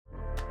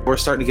We're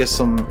starting to get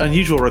some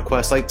unusual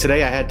requests. Like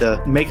today, I had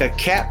to make a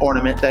cat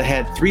ornament that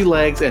had 3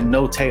 legs and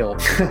no tail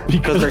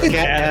because their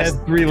cat has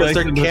 3 legs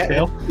and no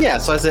tail. Yeah,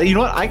 so I said, you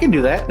know what, I can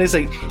do that. And it's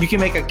like, you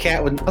can make a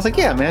cat with. I was like,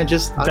 yeah, man,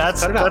 that's cut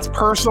it out. That's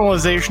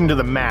personalization to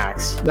the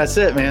max. That's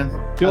it, man.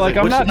 You're like,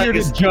 I'm not here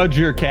to judge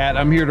your cat.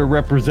 I'm here to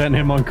represent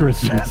him on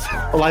Christmas.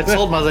 Well, I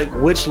told them, I was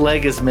like, which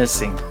leg is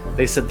missing?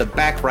 They said the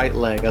back right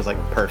leg. I was like,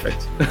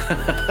 perfect.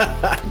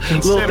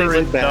 Little things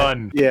like that.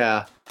 Done.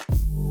 Yeah.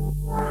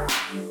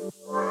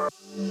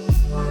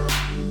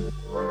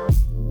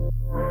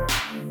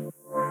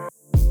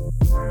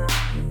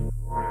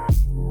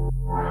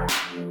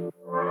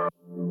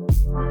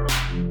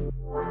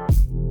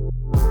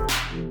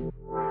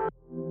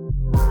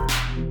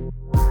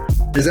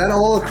 Is that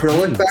all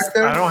acrylic back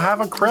there? I don't have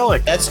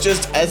acrylic.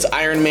 That's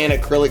Iron Man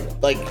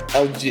acrylic, like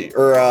LG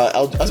or I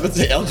was about to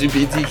say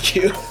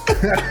LGBTQ.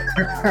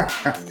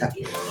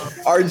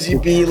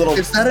 RGB little.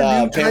 Is that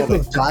a new type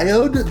of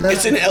diode?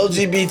 It's an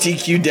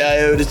LGBTQ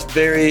diode. It's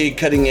very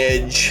cutting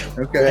edge.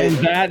 Okay. And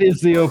that is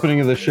the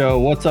opening of the show.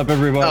 What's up,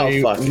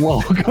 everybody? Oh, fuck.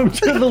 Welcome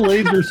to the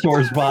Laser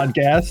Source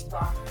Podcast,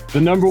 the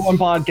 #1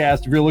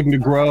 podcast if you're looking to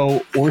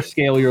grow or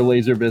scale your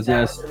laser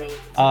business.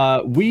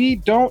 We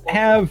don't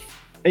have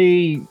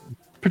a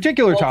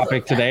particular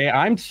topic today.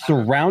 I'm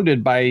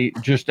surrounded by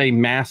just a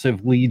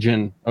massive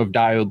legion of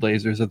diode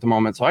lasers at the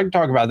moment, so I can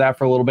talk about that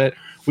for a little bit.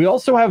 We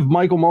also have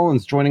Michael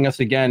Mullins joining us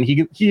again.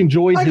 He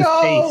enjoyed his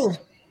taste.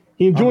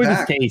 He enjoyed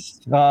his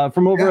taste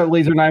from over at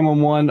Laser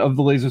 911 of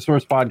the Laser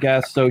Source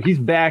Podcast. So he's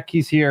back.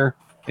 He's here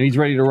and he's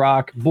ready to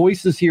rock.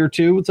 Boyce is here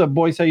too. What's up,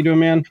 Boyce? How you doing,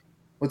 man?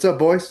 What's up,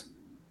 boys?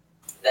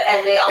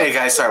 Hey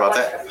guys, sorry about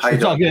that. How you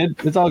It's all doing?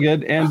 good. It's all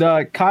good.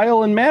 And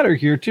Kyle and Matt are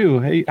here too.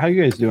 Hey, how you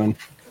guys doing?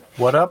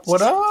 What up?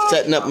 What up?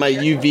 Setting up my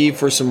UV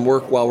for some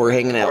work while we're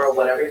hanging out.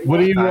 What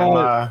do you?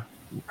 Oh,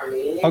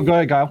 go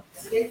ahead, Kyle.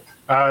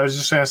 I was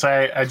just gonna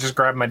say I just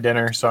grabbed my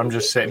dinner, so I'm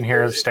just sitting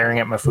here staring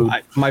at my food.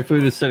 My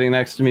food is sitting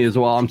next to me as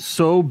well. I'm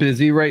so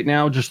busy right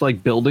now, just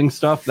like building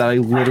stuff that I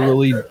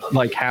literally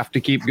like have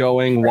to keep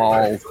going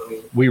while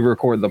we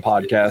record the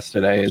podcast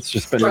today. It's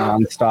just been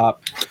nonstop.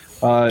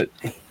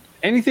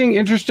 Anything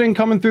interesting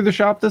coming through the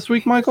shop this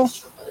week, Michael?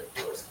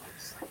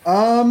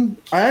 I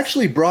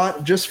actually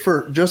brought just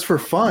for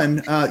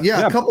fun.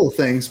 A couple of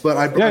things, but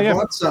I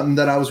brought something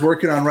that I was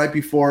working on right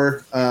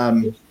before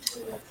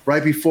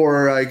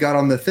I got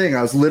on the thing.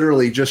 I was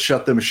literally just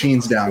shut the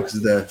machines down because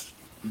of the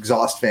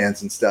exhaust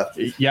fans and stuff.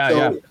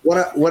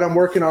 What I'm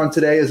working on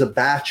today is a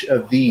batch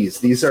of these.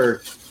 These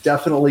are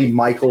definitely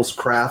Michael's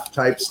craft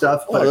type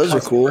stuff. Oh, those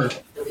are cool.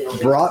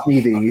 Brought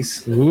me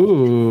these.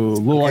 Ooh,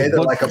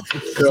 they're like a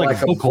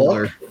book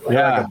holder.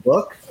 Yeah, like a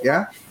book.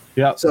 Yeah.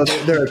 Yeah. So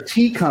they're a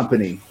tea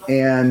company,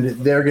 and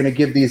they're going to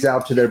give these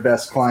out to their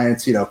best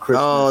clients. You know,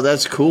 Christmas. Oh,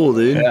 that's cool,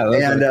 dude.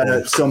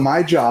 Yeah, so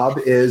my job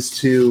is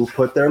to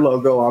put their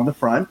logo on the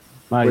front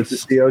with the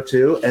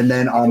CO2, and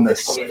then on the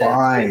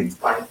spine.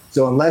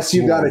 So unless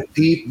you got a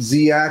deep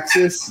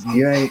Z-axis,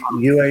 you ain't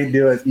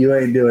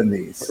doing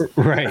these.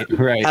 Right.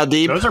 How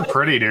deep? Those are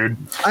pretty, dude.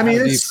 I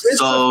mean, it's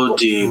so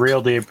deep,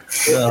 real deep.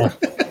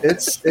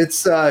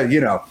 It's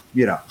you know.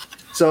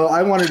 So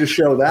I wanted to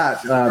show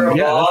that.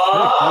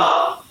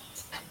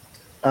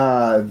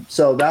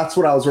 So that's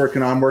what I was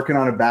working on. I'm working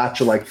on a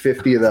batch of like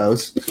 50 of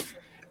those.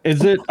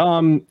 Is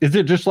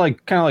it just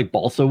like kind of like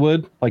balsa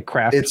wood, like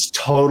craft? It's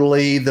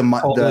totally the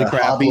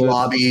Hobby wood.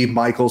 Lobby,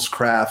 Michael's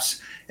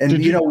Crafts. And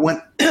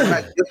when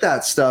I get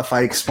that stuff,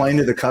 I explain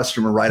to the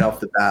customer right off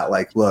the bat,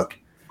 like, look,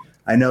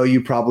 I know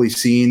you've probably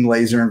seen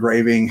laser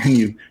engraving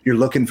and you're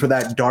looking for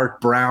that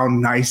dark brown,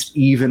 nice,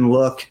 even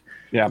look.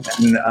 Yeah.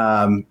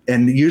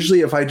 And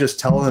usually if I just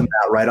tell them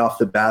that right off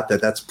the bat,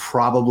 that's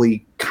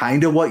probably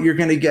kind of what you're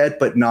going to get,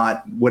 but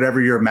not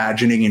whatever you're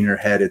imagining in your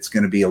head. It's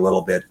going to be a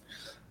little bit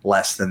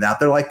less than that.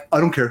 They're like,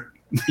 I don't care.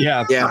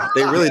 Yeah. Yeah,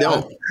 they really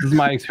don't. This is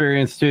my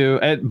experience too.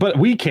 But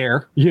we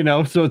care,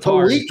 so it's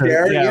hard. We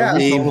care. Yeah.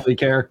 We totally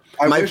care.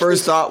 My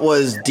first thought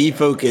was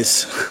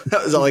defocus.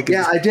 That was all I could.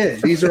 Yeah, I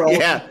did. These are all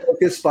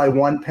focused by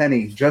 1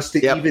 penny just to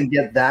even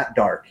get that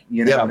dark.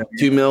 You know, what I mean?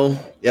 2 mil.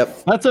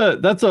 Yep. That's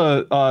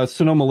a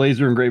Sonoma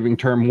laser engraving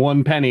term,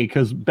 1 penny.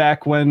 Because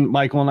back when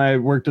Michael and I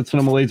worked at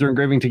Sonoma Laser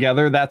Engraving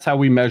together, that's how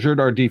we measured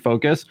our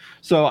defocus.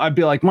 So I'd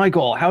be like,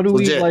 Michael, how do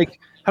we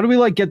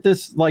get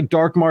this like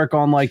dark mark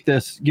on like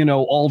this,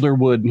 alder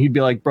wood? And he'd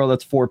be like, bro,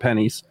 that's 4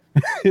 pennies.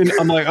 And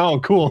I'm like,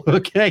 oh, cool.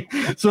 Okay.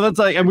 So that's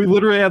like, and we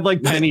literally had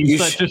like pennies.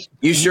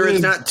 You sure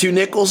it's not 2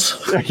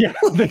 nickels? Yeah.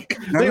 They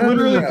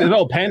literally,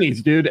 no,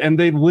 pennies, dude. And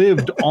they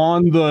lived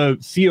on the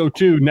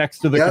CO2 next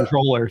to the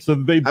controller. So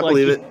I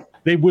believe it.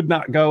 They would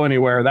not go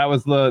anywhere. That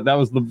was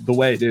the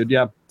way, dude.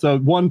 Yeah. So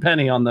 1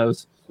 penny on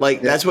those.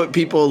 Like, that's what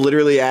people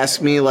literally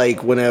ask me,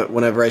 like,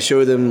 whenever I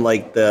show them,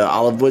 like, the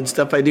olive wood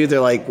stuff I do,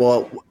 they're like,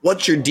 well,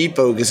 what's your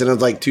defocus? And I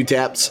was like, 2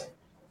 taps.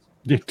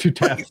 Yeah, 2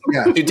 taps.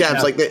 Yeah. 2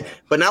 taps, like that.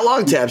 But not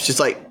long taps, just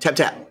like tap,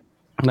 tap.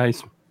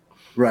 Nice.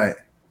 Right.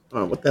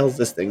 Oh, what the hell's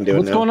this thing doing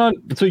What's going on?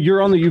 So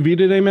you're on the UV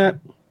today, Matt?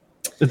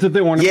 Is it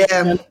the ornament?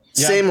 Yeah,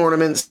 same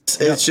ornaments.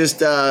 Yeah. It's just,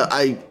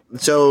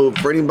 so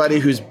for anybody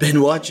who's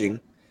been watching,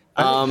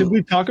 Did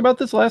we talk about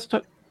this last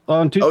time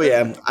on Tuesday? Oh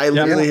yeah, I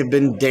literally have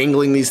been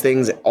dangling these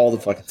things all the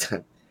fucking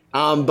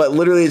time. But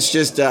literally, it's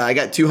just I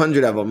got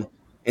 200 of them,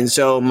 and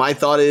so my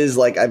thought is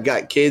like I've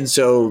got kids.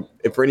 So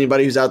if for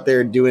anybody who's out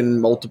there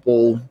doing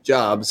multiple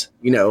jobs,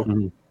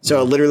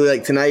 so literally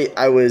like tonight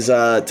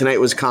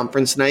was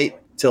conference night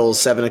till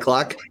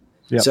 7:00.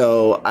 Yep.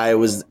 So I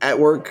was at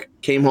work,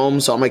 came home,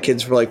 saw my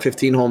kids for like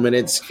 15 whole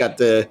minutes, got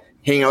to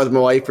hang out with my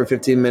wife for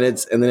 15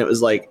 minutes, and then it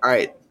was like, all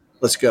right,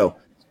 let's go.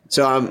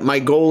 So my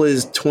goal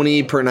is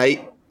 20 per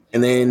night.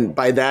 And then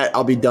by that,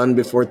 I'll be done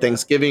before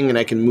Thanksgiving and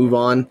I can move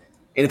on.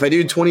 And if I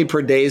do 20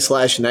 per day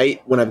 /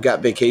 night when I've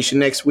got vacation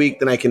next week,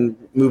 then I can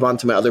move on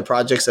to my other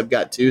projects I've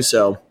got too.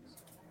 So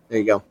there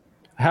you go.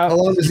 How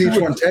long does each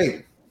one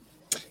take?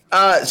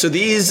 So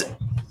these,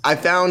 I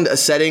found a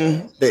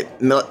setting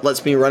that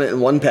lets me run it in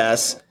one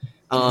pass.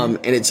 And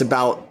it's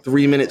about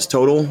 3 minutes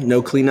total,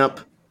 no cleanup.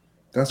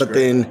 But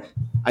then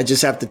I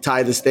just have to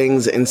tie these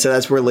things. And so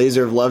that's where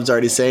Laser of Love's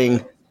already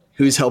saying,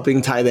 who's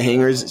helping tie the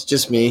hangers? It's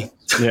just me.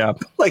 Yeah.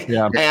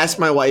 I asked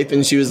my wife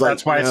and she was like,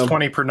 that's why it's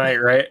 20 per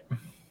night, right?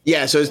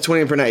 Yeah. So it's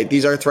 20 per night.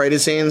 These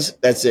arthritis hands.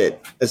 That's it.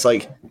 It's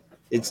like,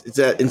 it's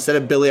instead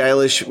of Billie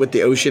Eilish with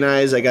the ocean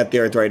eyes, I got the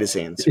arthritis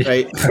hands,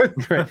 right?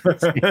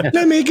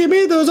 Let me give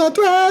me those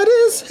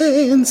arthritis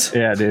hands.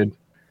 Yeah, dude.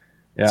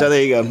 Yeah. So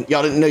there you go.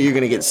 Y'all didn't know you were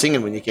going to get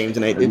singing when you came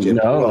tonight, did you?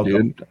 No,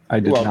 dude. I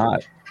did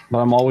not. But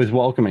I'm always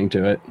welcoming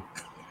to it.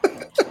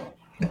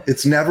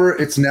 It's never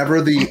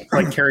the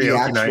Like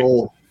karaoke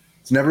night.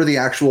 It's never the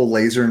actual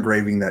laser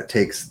engraving that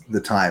takes the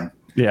time.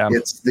 Yeah.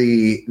 It's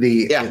the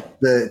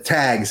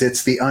tags,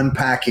 it's the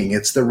unpacking,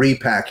 it's the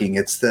repacking,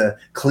 it's the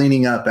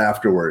cleaning up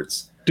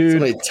afterwards. Dude,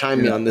 somebody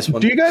time me on this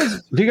one. Do you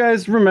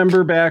guys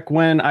remember back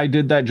when I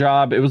did that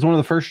job? It was one of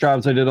the first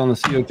jobs I did on the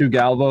CO2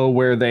 Galvo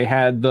where they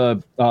had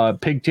the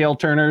pigtail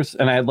turners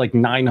and I had like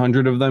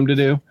 900 of them to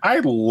do.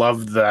 I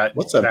loved that.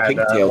 What's a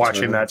pigtail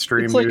watching turner? that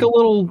stream? It's like dude. a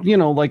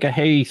little, like a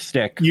hay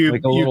stick. You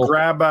like a little,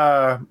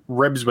 grab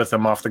ribs with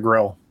them off the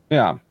grill.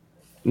 yeah.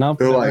 No,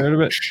 They're never like- heard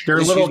of it. They're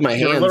Just little, use my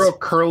they're hands. little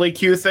curly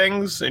Q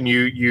things, and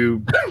you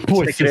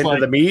Boy, stick it into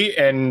the meat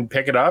and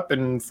pick it up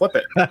and flip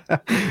it.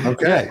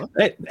 Okay.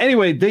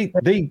 Anyway,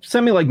 they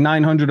sent me like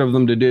 900 of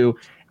them to do,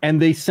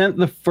 and they sent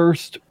the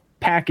first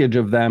package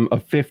of them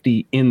of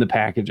 50 in the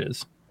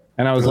packages,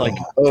 and I was like,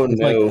 Oh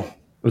no. I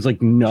was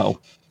like, no.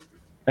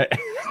 I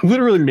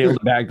literally mailed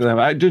it back to them.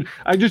 I just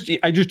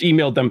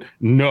emailed them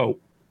no.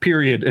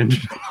 Period. And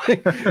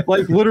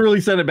like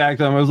literally sent it back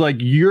to them. I was like,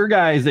 your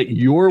guys at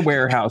your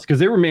warehouse, because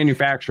they were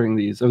manufacturing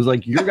these. I was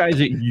like, your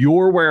guys at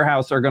your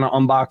warehouse are going to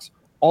unbox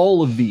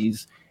all of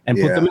these and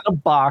put them in a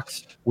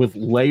box with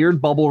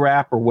layered bubble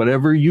wrap or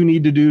whatever you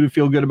need to do to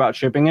feel good about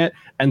shipping it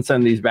and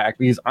send these back,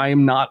 because I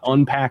am not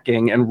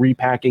unpacking and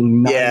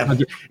repacking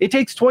 900. It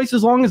takes twice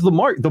as long as the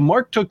Mark. The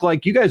Mark took,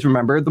 like, you guys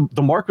remember,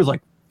 the Mark was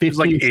like 15 It's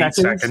like 8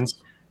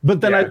 seconds. But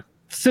then I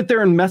sit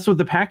there and mess with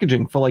the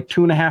packaging for like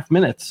 2.5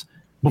 minutes.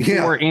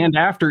 Before and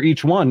after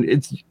each one.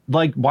 It's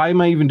like, why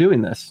am I even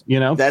doing this?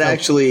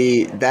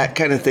 That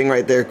kind of thing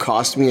right there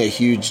cost me a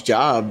huge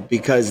job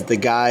because the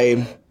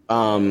guy,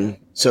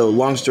 so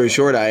long story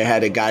short, I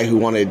had a guy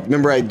who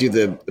remember I do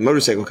the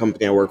motorcycle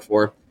company I work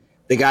for.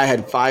 The guy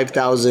had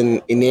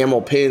 5,000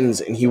 enamel pins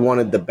and he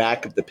wanted the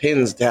back of the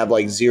pins to have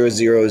like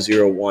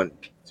 0001,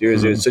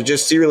 00. So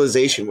just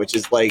serialization, which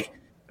is like,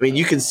 I mean,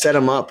 you can set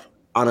them up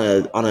on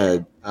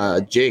a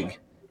jig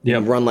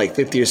and run like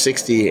 50 or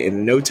 60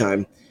 in no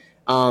time.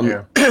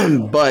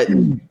 But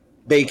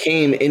they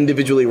came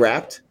individually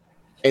wrapped,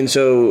 and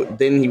so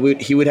then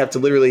he would have to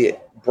literally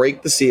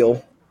break the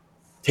seal,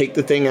 take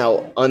the thing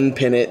out,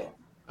 unpin it,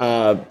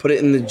 put it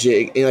in the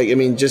jig.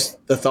 And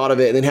just the thought of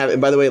it, and then have it.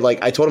 And by the way,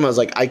 like I told him, I was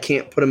like, I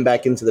can't put them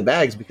back into the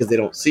bags because they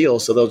don't seal,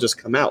 so they'll just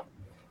come out.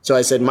 So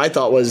I said my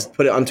thought was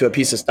put it onto a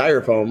piece of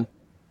styrofoam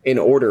in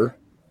order,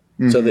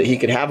 so that he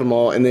could have them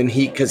all. And then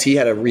because he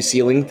had a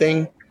resealing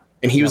thing.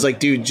 And he was like,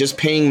 dude, just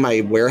paying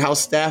my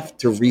warehouse staff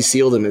to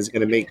reseal them is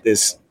going to make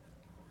this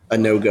a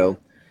no-go.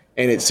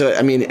 And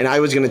and I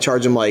was going to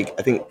charge him like,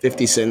 I think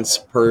 50 cents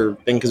per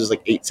thing because it was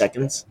like 8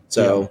 seconds.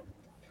 So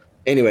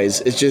anyways,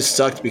 it just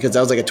sucked because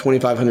that was like a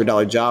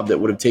 $2,500 job that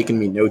would have taken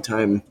me no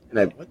time.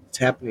 And what's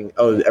happening?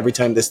 Oh, every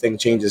time this thing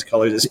changes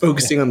colors, it's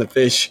focusing on the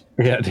fish.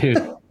 Yeah,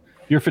 dude.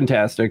 You're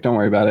fantastic. Don't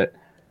worry about it.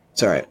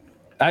 It's all right.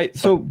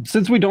 So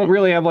since we don't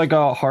really have like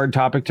a hard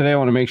topic today, I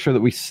want to make sure that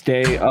we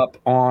stay up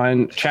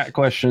on chat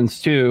questions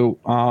too.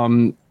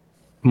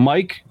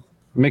 Mike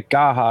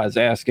McGaha is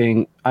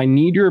asking, I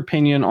need your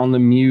opinion on the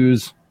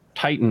Muse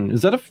Titan.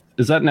 Is that an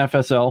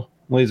FSL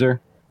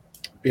laser?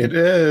 It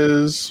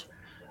is.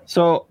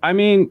 So, I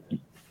mean,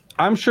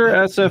 I'm sure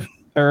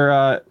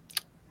FSL,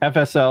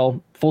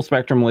 full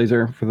spectrum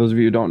laser, for those of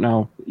you who don't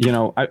know,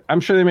 I'm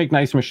sure they make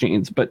nice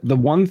machines, but the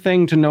one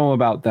thing to know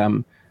about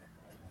them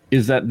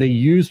is that they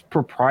use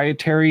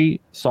proprietary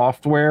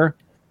software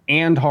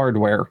and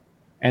hardware,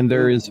 and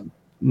there is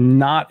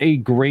not a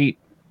great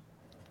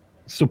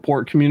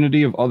support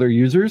community of other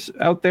users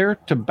out there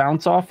to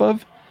bounce off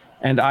of.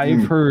 And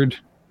I've heard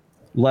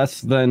less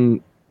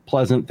than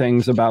pleasant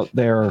things about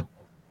their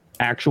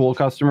actual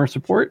customer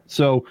support.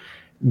 So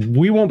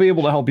we won't be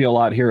able to help you a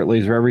lot here at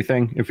Laser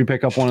Everything if you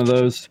pick up one of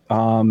those.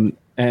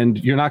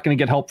 And you're not going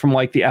to get help from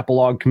like the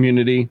Epilogue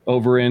community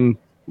over in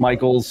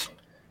Michael's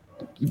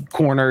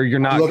corner. You're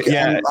not.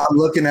 I'm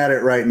looking at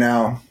it right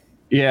now.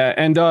 Yeah,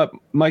 and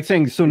Mike's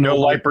saying so. No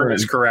light burn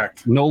is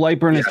correct. No light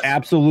burn is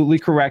absolutely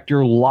correct.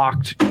 You're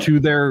locked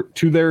to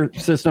their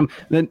system.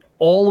 Then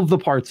all of the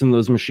parts in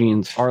those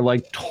machines are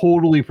like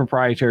totally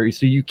proprietary,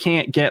 so you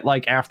can't get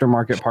like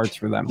aftermarket parts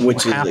for them.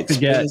 Which is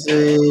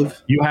expensive.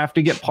 You have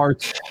to get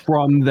parts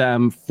from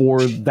them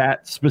for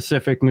that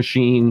specific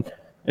machine.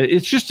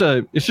 It's just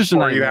a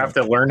or you have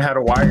to learn how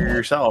to wire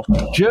yourself.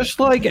 Just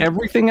like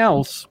everything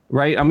else,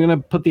 right? I'm gonna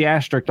put the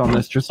asterisk on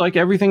this. Just like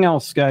everything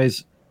else,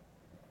 guys.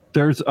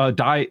 There's a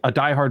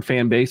diehard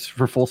fan base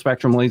for full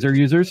spectrum laser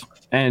users,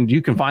 and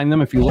you can find them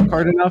if you look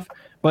hard enough.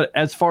 But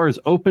as far as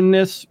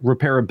openness,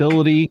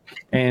 repairability,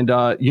 and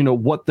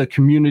what the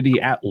community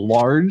at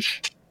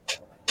large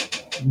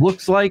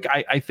looks like,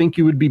 I think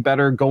you would be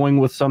better going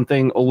with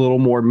something a little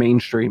more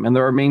mainstream. And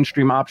there are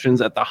mainstream options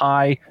at the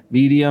high,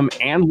 medium,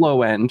 and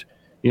low end.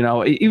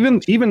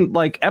 Even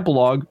like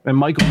Epilogue, and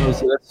Michael knows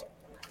this.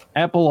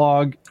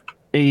 Epilogue,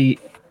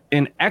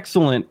 an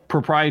excellent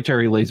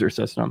proprietary laser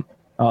system.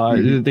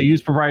 They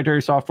use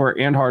proprietary software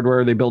and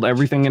hardware. They build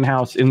everything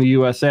in-house in the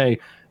USA,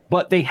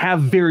 but they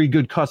have very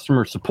good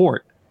customer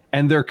support,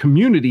 and their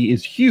community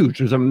is huge.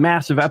 There's a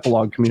massive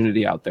Epilogue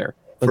community out there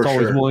that's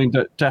always willing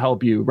to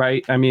help you,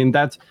 right? I mean,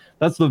 that's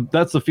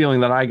the feeling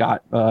that I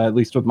got, at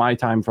least with my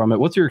time from it.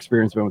 What's your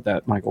experience been with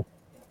that, Michael?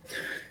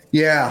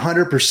 Yeah,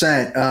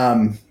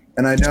 100%.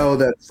 And I know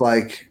that's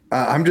like,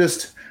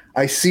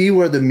 I see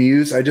where the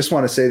Muse, I just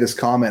want to say this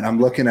comment.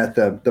 I'm looking at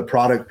the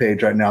product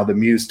page right now, the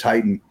Muse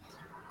Titan.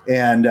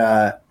 And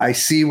I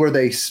see where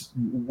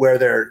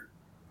they're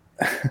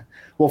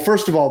well,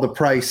 first of all, the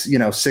price,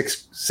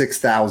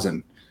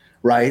 $6,000,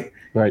 right?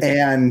 Right.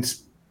 And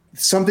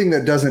something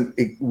that doesn't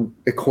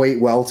equate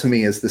well to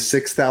me is the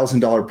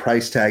 $6,000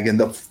 price tag and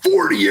the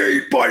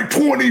 48 by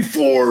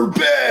 24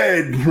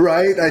 bed,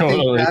 right?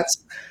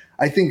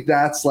 I think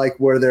that's like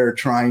where they're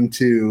trying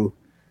to,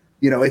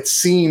 it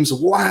seems,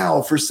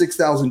 wow, for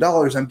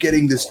 $6,000, I'm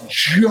getting this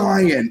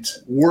giant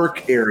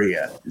work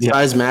area.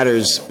 Size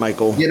matters,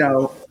 Michael.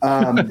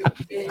 I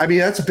mean,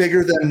 that's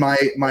bigger than my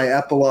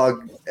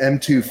Epilogue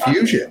M2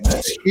 Fusion.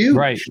 That's huge.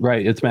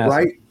 Right. It's massive.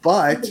 Right.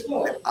 But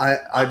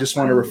I just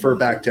want to refer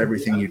back to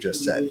everything you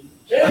just said.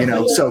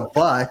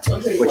 But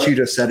what you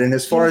just said, and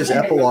as far as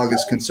Epilogue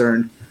is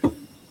concerned, you're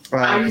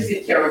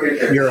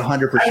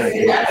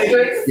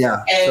 100%.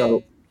 Yeah.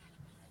 So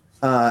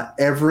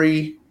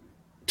every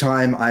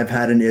time I've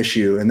had an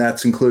issue, and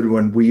that's included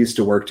when we used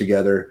to work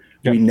together,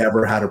 we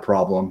never had a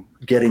problem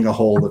getting a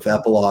hold of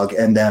Epilogue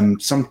and them.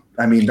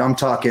 I'm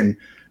talking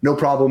no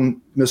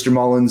problem, Mr.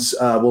 Mullins,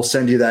 we'll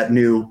send you that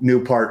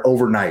new part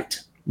overnight.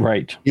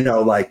 Right.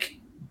 Like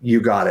you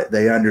got it.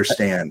 They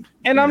understand.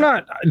 And I'm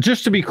not,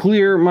 just to be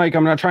clear, Mike,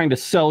 I'm not trying to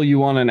sell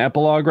you on an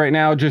Epilogue right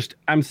now. Just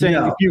I'm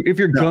saying if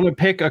you're going to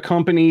pick a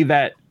company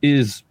that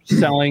is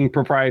selling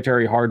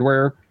proprietary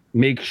hardware,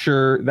 make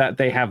sure that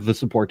they have the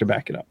support to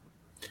back it up.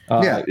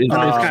 Is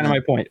kind of my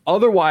point.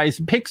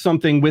 Otherwise, pick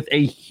something with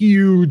a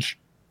huge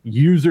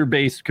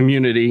user-based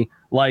community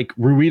like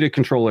Ruida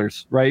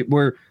controllers, right?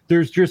 Where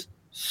there's just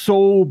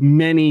so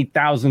many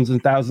thousands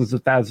and thousands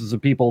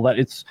of people that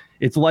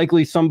it's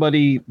likely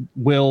somebody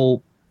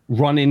will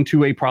run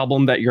into a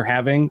problem that you're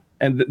having,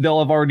 and they'll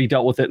have already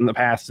dealt with it in the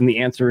past, and the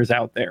answer is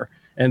out there.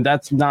 And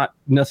that's not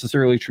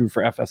necessarily true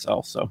for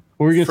FSL. So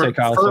what were you going to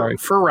say, Kyle? Sorry.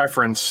 For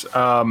reference,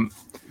 I've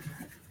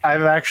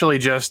actually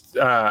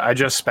I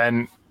just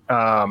spent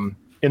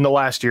in the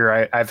last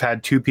year, I've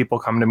had two people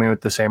come to me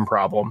with the same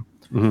problem,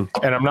 and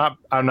I'm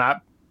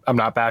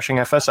not bashing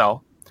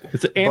FSL.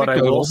 It's anecdotal. But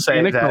I will say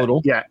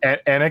anecdotal.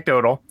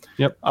 Anecdotal.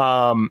 Yep.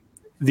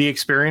 The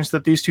experience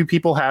that these two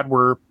people had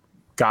were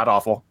god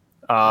awful,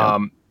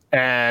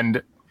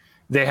 and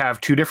they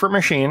have two different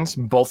machines,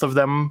 both of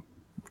them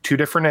two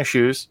different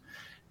issues.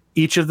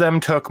 Each of them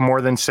took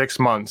more than 6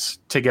 months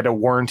to get a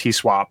warranty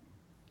swap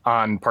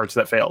on parts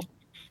that failed.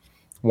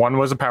 One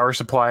was a power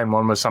supply and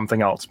one was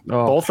something else,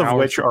 both of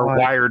which are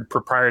wired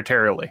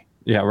proprietarily.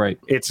 Yeah, right.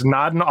 It's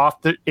not an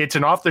off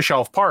the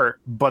shelf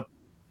part, but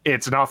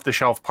it's an off the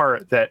shelf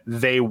part that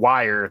they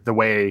wire the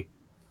way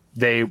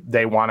they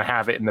want to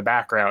have it in the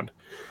background.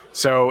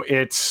 So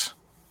it's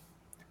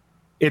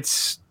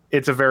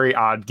a very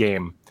odd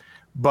game.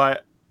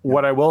 But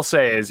what I will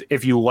say is,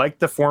 if you like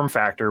the form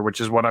factor,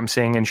 which is what I'm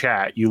seeing in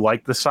chat, you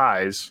like the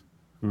size,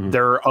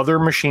 there are other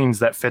machines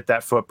that fit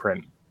that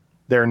footprint.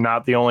 They're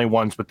not the only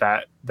ones with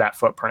that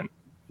footprint.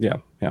 Yeah.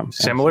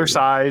 Similar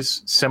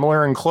size,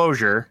 similar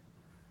enclosure,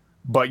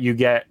 but you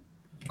get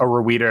a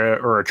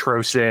Ruida or a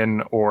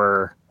Trosin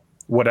or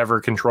whatever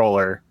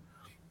controller,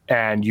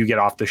 and you get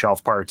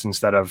off-the-shelf parts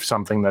instead of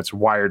something that's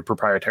wired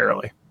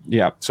proprietarily.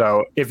 Yeah.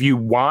 So if you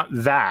want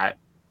that,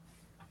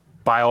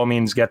 by all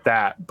means get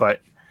that,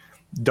 but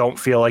don't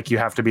feel like you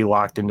have to be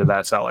locked into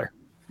that seller.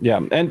 Yeah.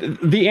 And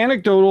the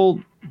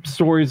anecdotal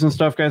stories and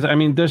stuff, guys, I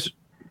mean,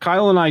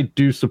 Kyle and I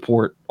do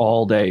support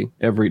all day,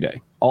 every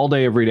day,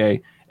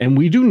 and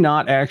we do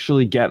not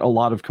actually get a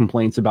lot of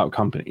complaints about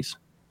companies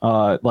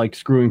like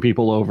screwing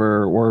people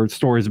over or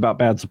stories about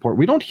bad support.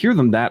 We don't hear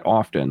them that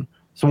often.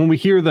 So when we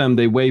hear them,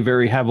 they weigh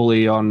very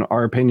heavily on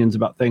our opinions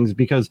about things,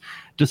 because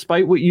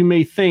despite what you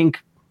may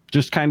think,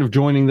 just kind of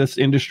joining this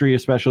industry,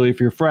 especially if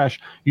you're fresh,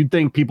 you'd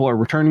think people are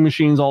returning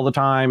machines all the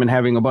time and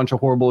having a bunch of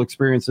horrible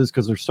experiences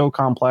because they're so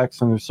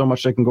complex and there's so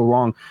much that can go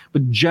wrong.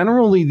 But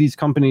generally, these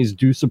companies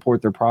do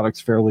support their products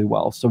fairly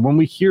well. So when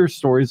we hear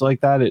stories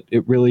like that,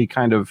 it really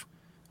kind of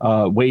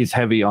weighs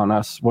heavy on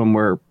us when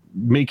we're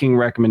making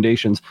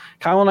recommendations.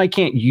 Kyle and I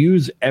can't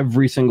use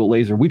every single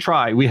laser. We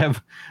try. We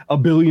have a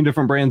billion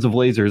different brands of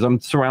lasers. I'm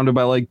surrounded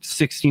by like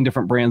 16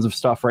 different brands of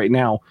stuff right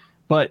now,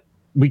 but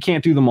we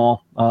can't do them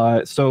all.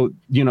 So,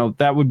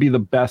 that would be the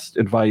best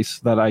advice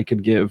that I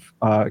could give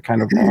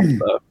kind of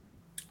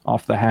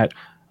off the hat.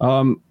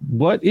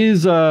 What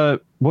is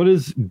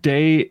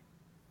Dana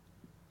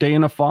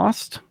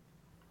Fost?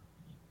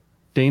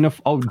 Dana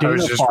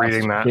Fost.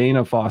 Reading that.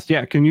 Dana Fost.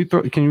 Yeah. Can we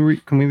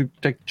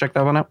check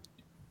that one out?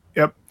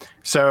 Yep.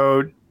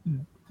 So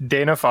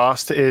Dana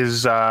Fost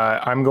is,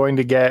 I'm going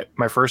to get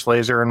my first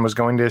laser and was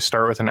going to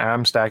start with an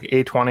Amstack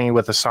A20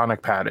 with a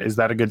Sonic pad. Is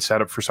that a good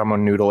setup for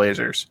someone new to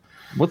lasers?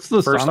 What's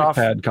the First Sonic off,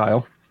 pad,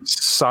 Kyle?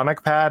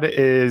 Sonic pad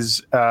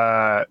is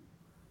not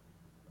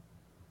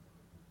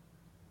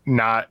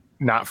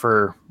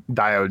for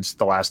diodes.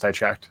 The last I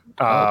checked,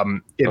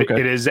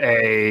 it is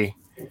a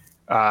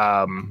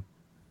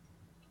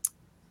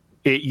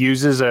it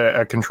uses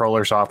a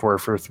controller software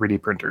for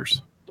 3D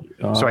printers.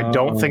 So I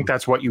don't think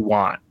that's what you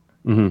want.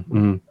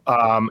 An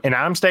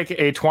Amstack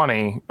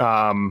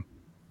A20,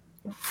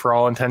 for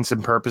all intents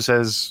and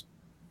purposes,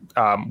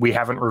 we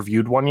haven't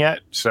reviewed one yet,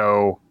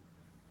 so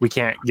we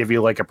can't give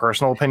you like a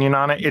personal opinion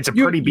on it. It's a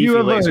pretty beefy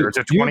laser. It's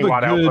a 20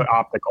 watt output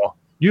optical.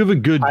 You have a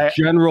good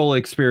general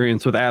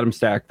experience with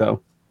Atomstack,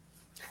 though.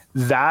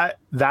 That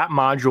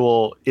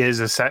module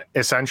is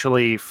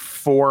essentially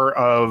 4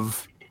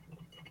 of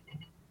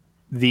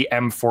the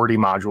M40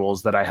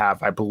 modules that I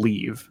have, I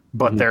believe,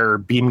 but they're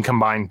beam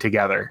combined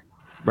together.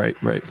 Right.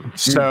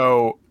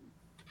 So,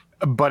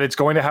 but it's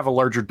going to have a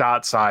larger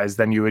dot size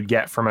than you would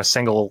get from a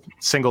single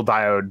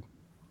diode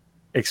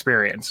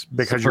experience,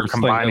 because you're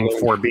combining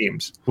 4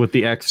 beams with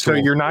the X. So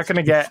you're not going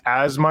to get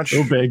as much.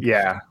 So big.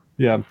 Yeah.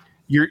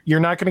 You're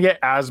not going to get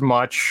as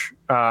much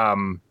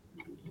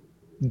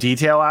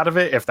detail out of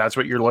it if that's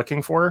what you're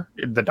looking for.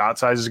 The dot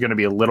size is going to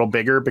be a little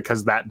bigger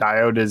because that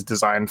diode is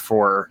designed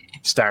for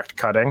stacked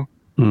cutting.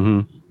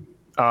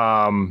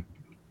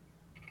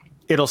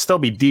 It'll still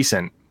be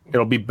decent.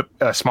 It'll be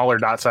a smaller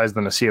dot size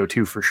than a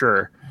CO2 for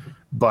sure,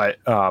 but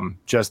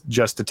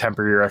just to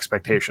temper your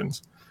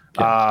expectations.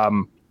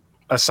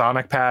 A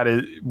Sonic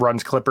pad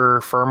runs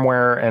Clipper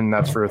firmware, and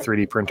that's for a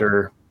 3D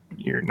printer.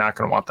 You're not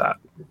going to want that.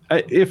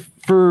 If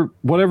for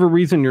whatever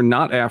reason you're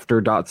not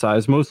after dot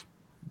size, most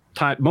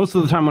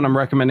of the time when I'm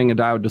recommending a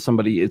diode to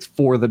somebody, it's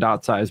for the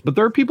dot size. But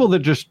there are people that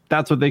just,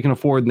 that's what they can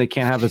afford and they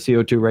can't have a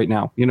CO2 right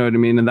now. You know what I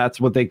mean? And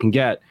that's what they can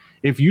get.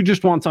 If you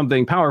just want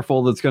something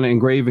powerful that's going to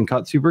engrave and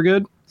cut super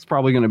good, it's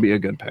probably going to be a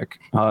good pick.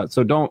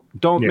 So don't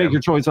make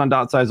your choice on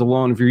dot size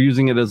alone. If you're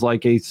using it as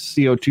like a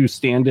CO2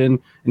 stand-in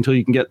until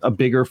you can get a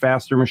bigger,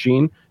 faster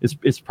machine,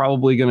 it's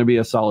probably going to be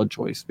a solid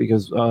choice.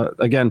 Because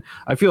again,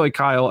 I feel like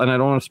Kyle, and I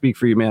don't want to speak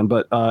for you, man,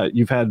 but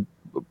you've had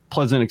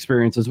pleasant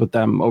experiences with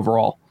them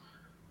overall.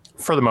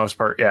 For the most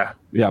part, yeah.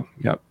 Yeah,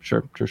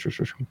 sure.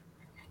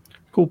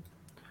 Cool.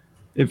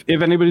 If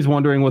anybody's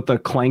wondering what the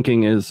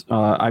clanking is,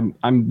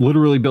 I'm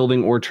literally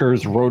building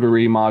Ortur's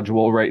rotary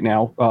module right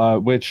now,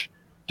 which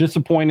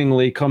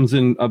disappointingly comes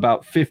in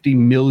about 50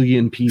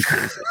 million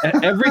pieces.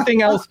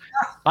 Everything else,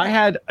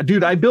 I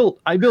built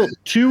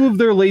 2 of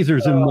their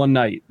lasers in one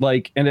night.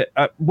 Like, and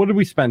what did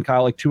we spend,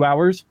 Kyle? Like 2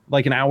 hours?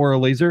 Like an hour a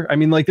laser? I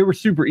mean, like they were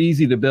super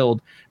easy to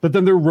build, but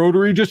then their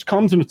rotary just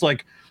comes and it's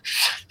like,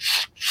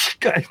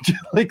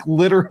 like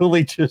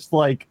literally just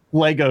like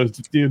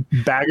Legos, dude.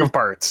 Bag of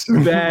parts.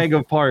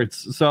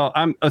 So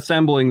I'm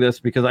assembling this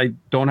because I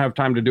don't have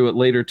time to do it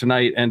later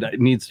tonight, and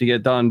it needs to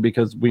get done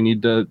because we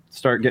need to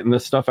start getting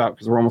this stuff out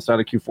because we're almost out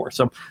of Q4.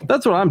 So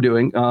that's what I'm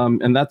doing,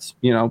 and that's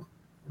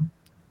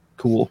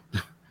cool.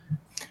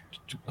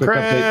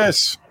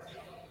 Chris.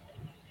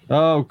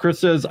 Oh, Chris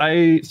says,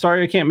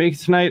 sorry I can't make it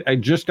tonight. I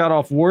just got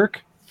off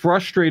work.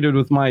 Frustrated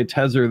with my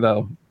Tezer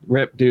though.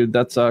 Rip, dude,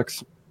 that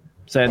sucks.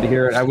 Sad to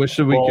hear it. I wish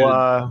that we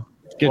could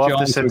get you on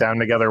to sit down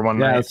together one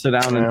night. Yeah, sit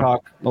down and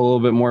talk a little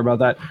bit more about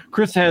that.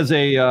 Chris has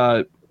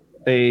a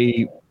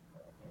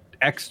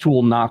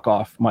X-Tool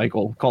knockoff,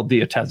 Michael, called the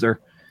Tezer,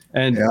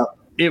 and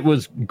it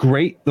was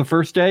great the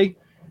first day,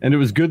 and it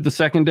was good the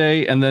second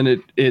day, and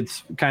then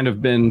it's kind of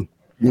been.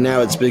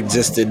 Now it's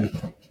existed.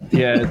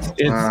 Yeah,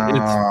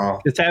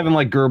 it's having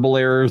like Gerbil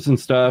errors and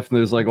stuff, and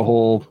there's like a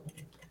whole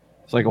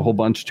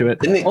bunch to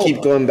it. Didn't it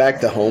keep going back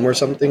to home or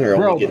something? Or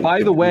bro,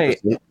 by the way,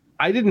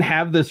 I didn't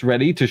have this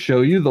ready to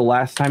show you the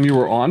last time you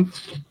were on.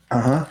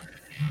 What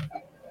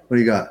do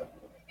you got?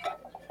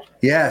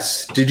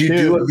 Yes. Did you Dude,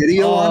 do a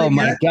video on it? Oh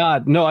my yet?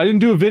 god. No, I didn't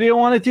do a video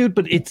on it, dude,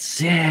 but it's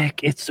sick.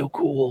 It's so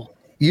cool.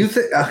 You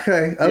think?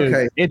 Okay. Dude,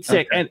 Okay. it's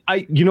sick. Okay.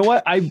 And you know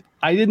what? I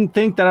didn't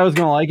think that I was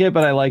gonna like it,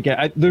 but I like it.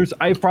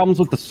 I have problems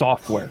with the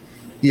software.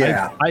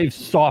 Yeah. I have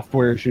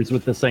software issues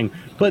with this thing.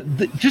 But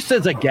just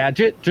as a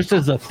gadget, just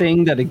as a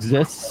thing that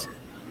exists,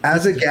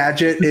 As a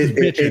gadget,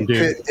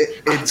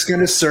 it's going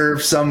to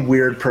serve some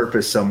weird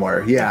purpose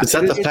somewhere. Yeah. Is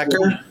that the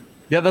pecker?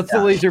 yeah, that's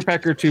the Laser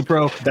Pecker 2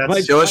 Pro.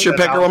 Show us your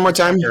pecker one more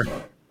time.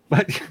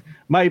 But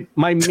my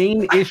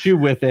main issue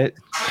with it,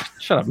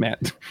 shut up,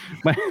 Matt.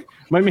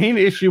 My main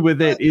issue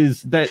with it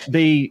is that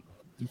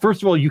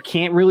first of all, you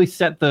can't really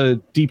set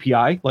the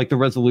DPI, like the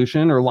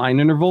resolution or line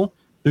interval.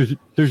 There's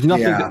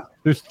nothing. Yeah.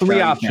 There's three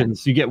No, you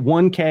options. You get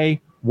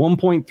 1K,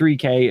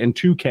 1.3K, and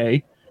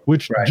 2K,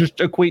 which just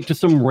equate to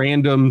some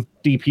random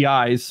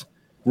DPIs.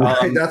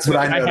 Right, that's what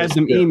I had noticed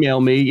them too.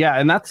 email me. Yeah,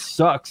 and that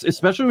sucks,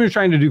 especially when you're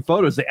trying to do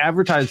photos. They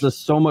advertise this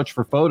so much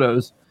for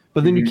photos,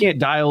 but then you can't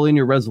dial in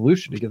your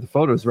resolution to get the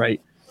photos right.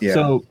 Yeah.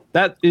 So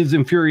that is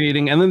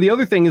infuriating. And then the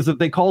other thing is that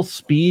they call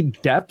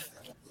speed depth,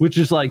 which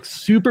is like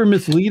super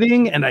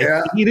misleading, and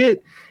I hate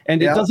it.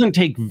 And it doesn't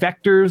take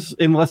vectors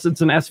unless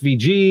it's an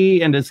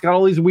SVG, and it's got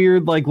all these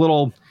weird like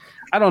little,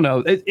 I don't know.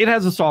 It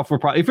has a software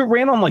problem. If it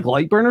ran on like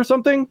Lightburn or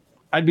something,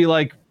 I'd be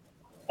like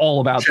all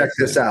about Check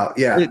this out.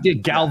 Yeah.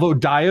 Galvo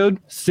diode,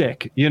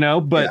 sick, you know,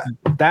 but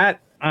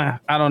that I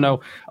don't know.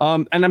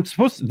 And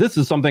this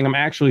is something I'm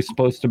actually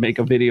supposed to make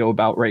a video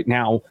about right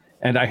now,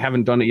 and I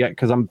haven't done it yet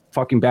because I'm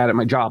fucking bad at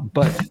my job.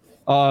 But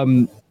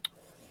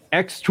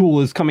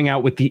Xtool is coming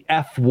out with the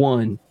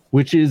F1,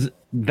 which is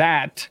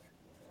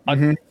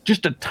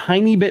just a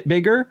tiny bit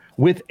bigger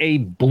with a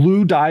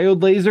blue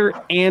diode laser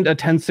and a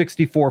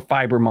 1064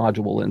 fiber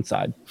module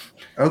inside.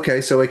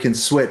 Okay, so it can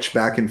switch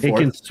back and forth. It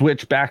can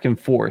switch back and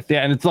forth.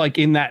 Yeah, and it's like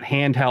in that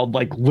handheld,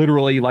 like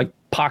literally like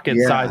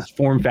pocket-sized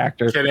form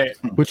factor. Can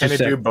it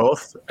do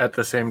both at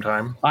the same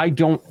time? I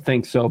don't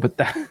think so, but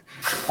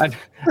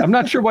I'm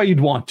not sure why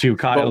you'd want to,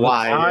 Kyle. But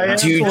why?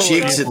 Two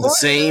chicks at the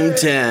same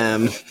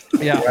time.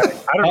 Yeah.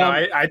 I don't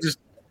know. I just,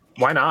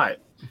 why not?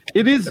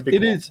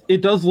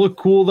 It does look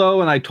cool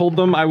though, and I told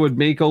them I would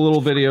make a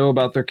little video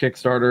about their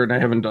Kickstarter, and I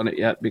haven't done it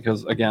yet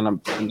because again,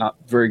 I'm not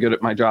very good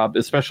at my job,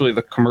 especially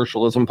the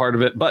commercialism part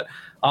of it, but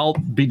I'll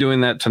be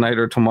doing that tonight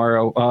or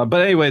tomorrow.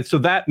 But anyway, so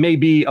that may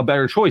be a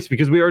better choice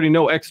because we already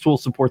know Xtool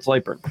supports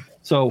Lightburn.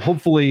 So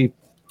hopefully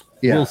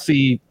we'll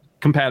see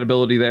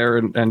compatibility there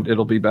and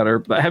it'll be better.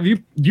 But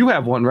you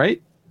have one,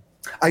 right?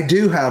 I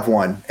do have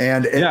one.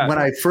 And when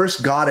I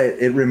first got it,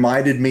 it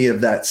reminded me of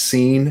that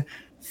scene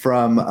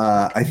from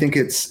I think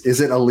is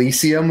it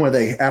Elysium where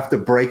they have to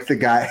break the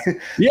guy?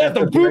 Yeah,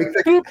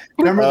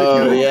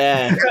 remember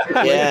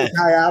the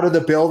guy out of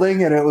the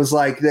building, and it was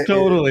like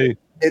totally.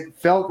 It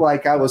felt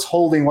like I was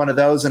holding one of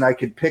those, and I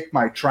could pick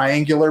my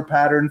triangular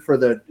pattern for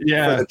the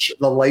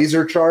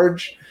laser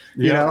charge.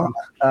 You know,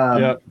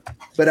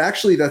 but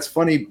actually, that's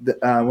funny.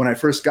 When I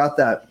first got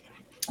that,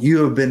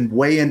 you have been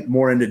way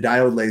more into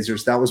diode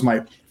lasers. That was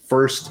my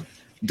first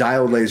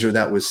diode laser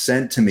that was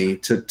sent to me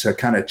to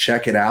kind of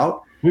check it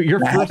out.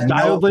 Your first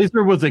diode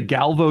laser was a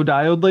Galvo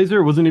diode laser?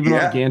 It wasn't even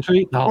on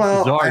gantry? Oh,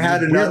 well, bizarre. I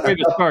had another. Way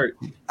to start.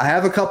 I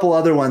have a couple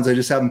other ones. I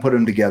just haven't put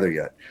them together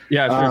yet.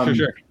 Yeah,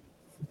 sure.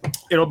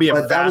 It'll be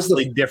a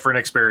vastly different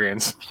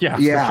experience. Yeah.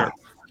 For sure.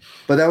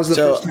 But that was the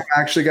first time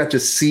I actually got to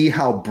see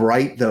how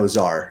bright those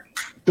are.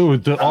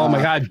 Dude, oh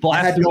my God. I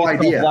had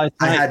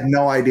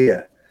no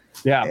idea.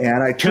 Yeah.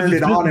 And I turned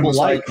it on and was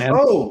like,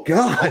 oh,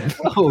 God.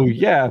 Oh,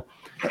 yeah.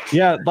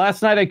 Yeah.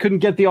 Last night I couldn't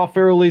get the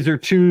Alfaro Laser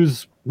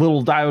 2's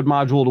little diode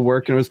module to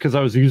work, and it was because I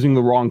was using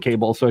the wrong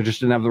cable, so I just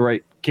didn't have the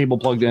right cable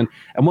plugged in.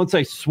 And once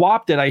I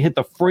swapped it, I hit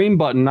the frame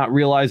button, not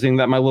realizing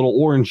that my little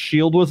orange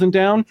shield wasn't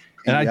down,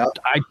 and I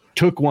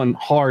took one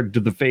hard to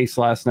the face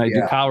last night.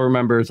 Yeah. Kyle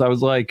remembers. I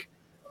was like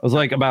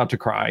about to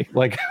cry.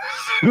 Like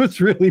it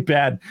was really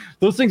bad.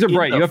 Those things are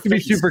bright. You have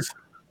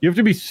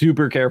to be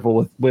super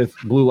careful with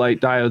blue light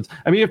diodes.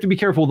 I mean, you have to be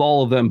careful with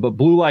all of them, but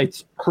blue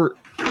lights hurt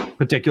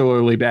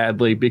particularly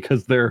badly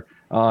because they're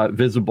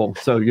visible.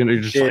 So you're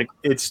just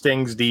it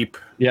stings deep.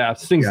 Yeah, it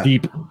stings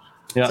deep.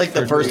 Yeah, it's like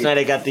the first night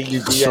I got the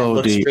UV, I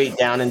looked straight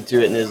down into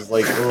it and it was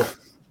like, ugh.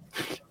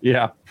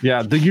 Yeah,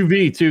 the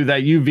UV too.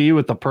 That UV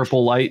with the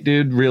purple light,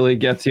 dude, really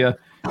gets you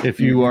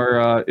if you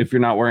are if you're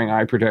not wearing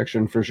eye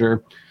protection for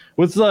sure.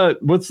 What's the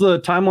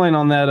timeline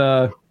on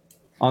that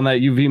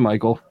UV,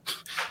 Michael?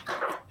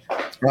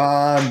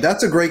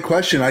 That's a great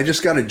question. I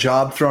just got a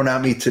job thrown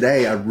at me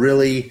today. A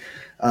really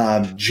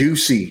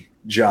juicy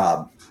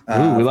job.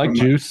 Ooh, we like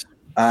juice.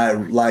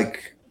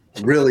 Like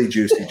really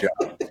juicy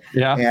job.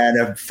 Yeah. And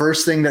the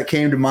first thing that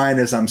came to mind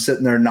is I'm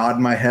sitting there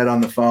nodding my head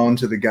on the phone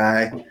to the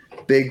guy.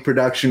 Big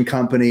production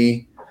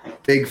company,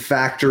 big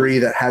factory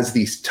that has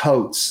these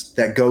totes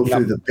that go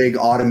through the big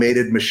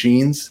automated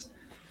machines,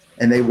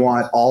 and they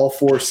want all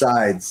four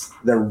sides.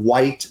 They're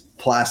white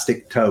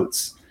plastic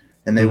totes,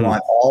 and they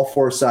want all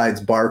four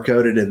sides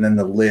barcoded and then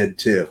the lid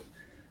too.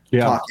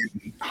 Yeah.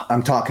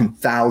 I'm talking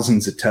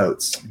thousands of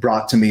totes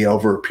brought to me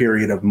over a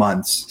period of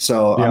months.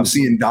 So I'm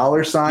seeing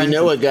dollar signs. You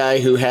know a guy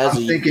who has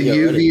I'm thinking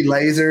UV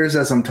lasers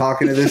as I'm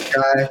talking to this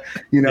guy,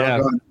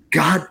 going,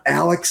 God,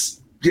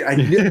 Alex,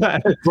 I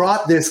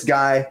brought this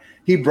guy.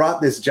 He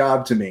brought this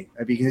job to me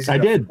because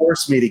he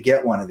forced me to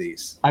get one of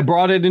these. I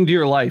brought it into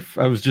your life.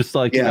 I was just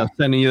like,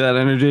 sending you that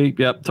energy.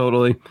 Yep,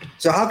 totally.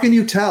 So how can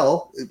you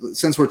tell,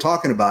 since we're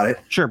talking about it?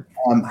 Sure.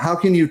 How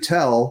can you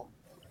tell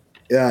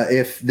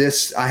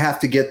if I have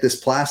to get this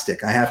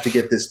plastic, I have to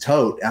get this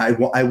tote.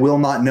 I will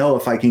not know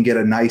if I can get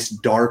a nice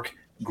dark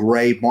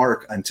gray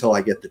mark until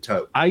I get the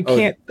tote. I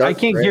can't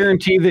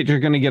guarantee that you're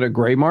going to get a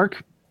gray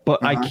mark,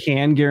 but I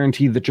can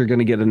guarantee that you're going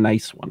to get a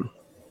nice one.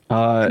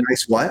 A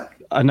nice what?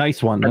 A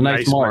nice one, a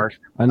nice mark,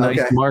 a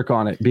nice mark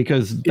on it,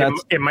 because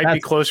it might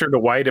be closer to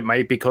white. It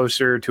might be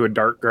closer to a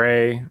dark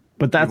gray.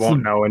 But you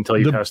won't know until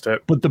you test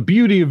it. But the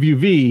beauty of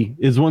UV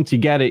is once you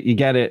get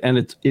it,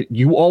 and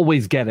you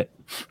always get it.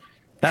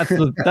 That's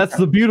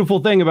the beautiful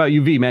thing about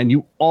UV, man.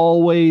 You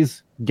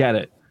always get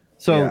it.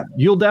 So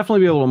you'll definitely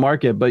be able to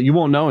mark it, but you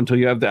won't know until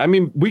you have I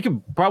mean, we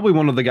could probably,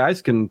 one of the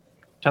guys can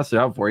test it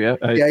out for you.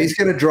 He's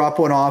going to drop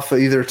one off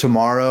either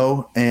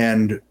tomorrow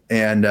and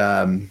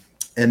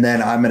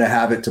then I'm going to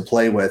have it to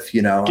play with,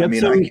 you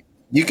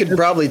could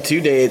probably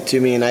 2-day it to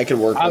me and I could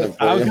work on it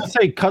for I was going to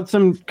say, cut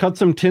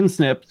some tin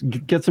snips,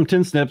 get some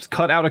tin snips,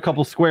 cut out a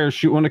couple squares,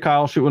 shoot one to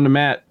Kyle, shoot one to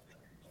Matt.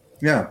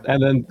 Yeah.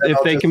 And then if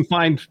they can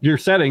find your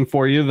setting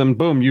for you, then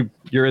boom,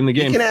 you're in the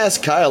game. You can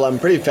ask Kyle. I'm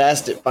pretty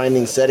fast at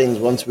finding settings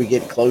once we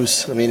get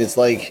close. I mean, it's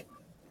like,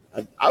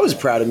 I was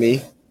proud of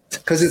me.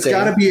 Because it's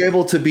got to be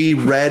able to be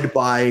read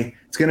by,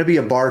 it's going to be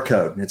a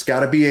barcode. It's got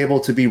to be able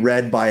to be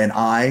read by an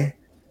eye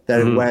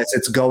that as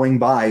it's going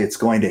by, it's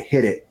going to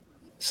hit it.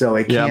 So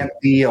it can't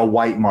be a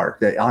white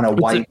mark that on a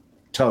white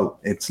tote.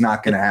 It's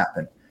not going to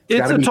happen.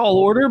 It's a tall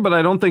order, but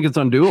I don't think it's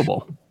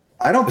undoable.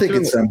 I don't think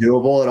it's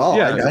undoable at all.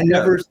 Yeah, I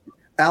never,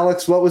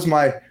 Alex, what was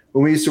when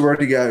we used to work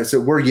together?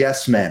 So we're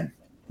yes men.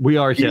 We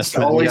are yes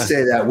men. Always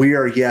say that we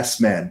are yes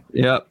men.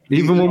 Yeah,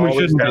 even when we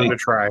shouldn't be. To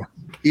try.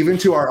 Even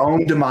to our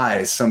own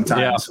demise,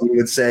 sometimes we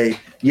would say,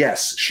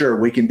 "Yes, sure,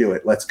 we can do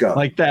it. Let's go."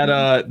 Like that.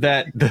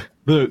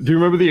 Do you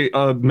remember the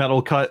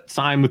metal cut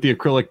sign with the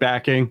acrylic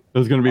backing? It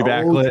was going to be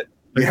backlit.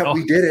 Yeah,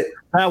 we did it.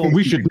 Well,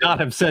 we should not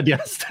have said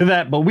yes to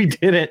that, but we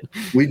did it.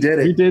 We did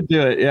it. We did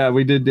do it. Yeah,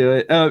 we did do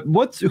it.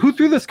 Who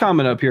threw this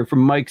comment up here from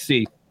Mike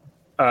C?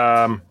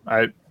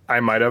 I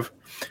might have.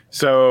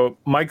 So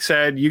Mike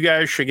said you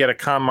guys should get a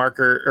comm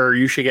marker, or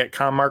you should get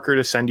comm marker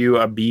to send you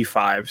a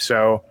B5.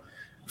 So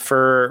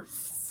for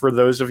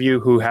those of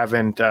you who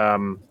haven't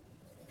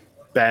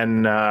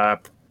been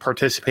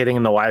participating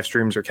in the live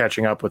streams or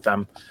catching up with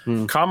them,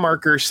 comm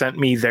marker sent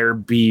me their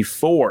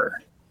B4,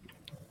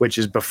 which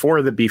is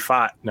before the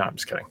B5. No, I'm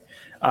just kidding.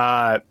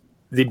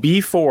 The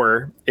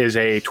B4 is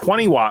a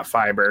 20 watt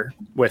fiber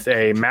with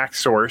a max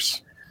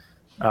source.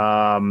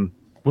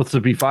 What's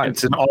the B5?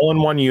 It's an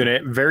all-in-one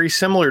unit, very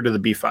similar to the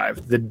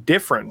B5. The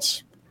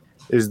difference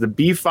is the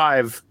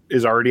B5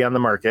 is already on the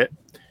market,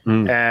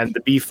 and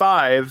the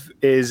B5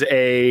 is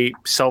a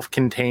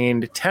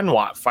self-contained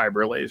 10-watt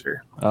fiber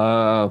laser.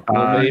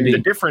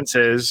 The difference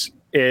is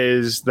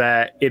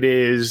that it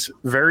is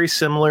very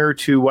similar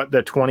to what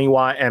the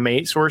 20-watt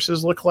M8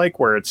 sources look like,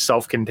 where it's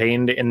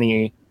self-contained in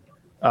the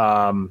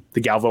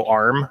Galvo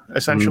arm,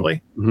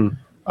 essentially,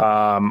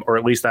 or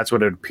at least that's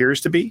what it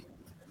appears to be.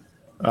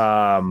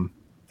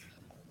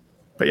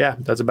 But yeah,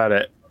 that's about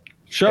it.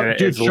 Show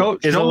Michael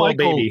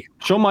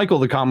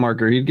the comm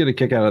marker. He'd get a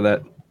kick out of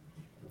that.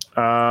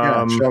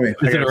 Show me.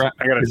 Is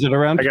it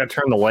around? I got to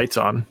turn the lights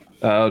on.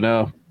 Oh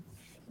no.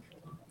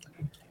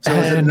 So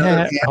is it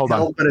another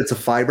handheld, but it's a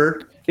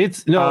fiber?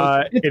 It's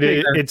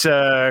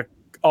a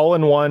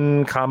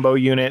all-in-one combo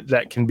unit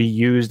that can be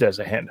used as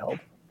a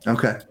handheld.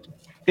 Okay.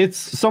 It's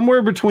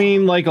somewhere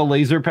between like a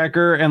laser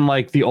pecker and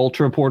like the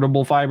ultra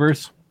portable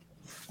fibers.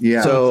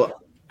 Yeah. So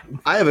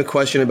I have a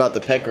question about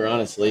the pecker,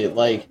 honestly.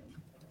 Like,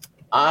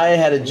 I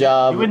had a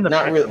job,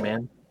 not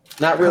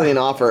really an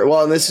offer.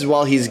 Well, and this is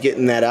while he's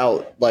getting that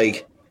out,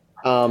 like,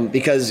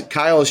 because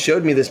Kyle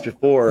showed me this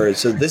before.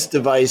 So this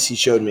device he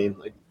showed me,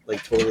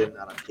 like totally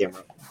not on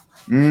camera.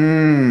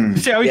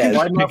 See how he can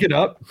just pick it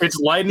up? It's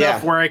light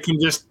enough where I can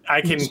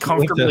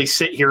comfortably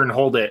sit here and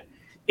hold it.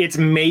 It's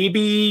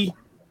maybe,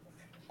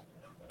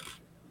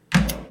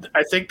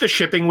 I think the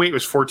shipping weight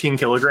was 14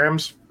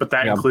 kilograms, but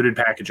that included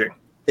packaging.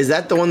 Is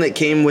that the one that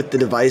came with the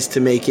device to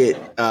make it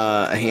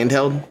a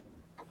handheld?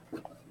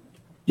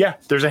 Yeah,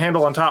 there's a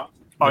handle on top.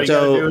 All you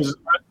gotta do is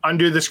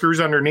undo the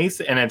screws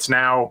underneath, and it's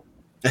now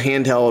a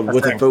handheld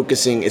with a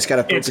focusing. It's got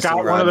a focusing It's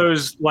got rod. one of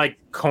those like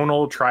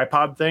conal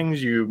tripod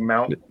things you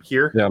mount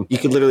here. Yeah, you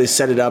could literally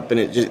set it up and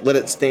it just let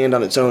it stand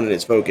on its own and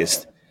it's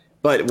focused.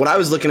 But what I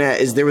was looking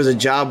at is there was a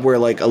job where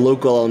like a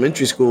local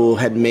elementary school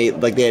had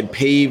made, like they had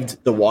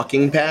paved the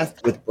walking path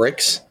with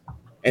bricks,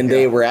 and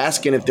they were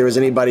asking if there was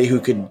anybody who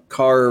could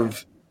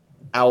carve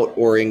out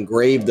or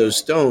engrave those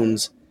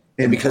stones,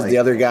 and because the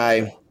other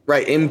guy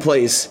in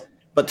place.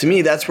 But to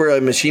me, that's where a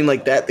machine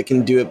like that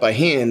can do it by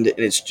hand, and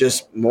it's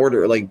just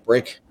mortar, like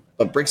brick,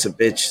 but brick's a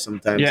bitch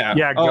sometimes. Yeah.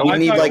 Yeah, Oh, go I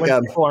need thought- like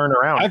a people aren't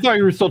around. I thought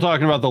you were still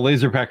talking about the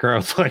laser pecker. I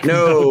was like,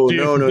 no,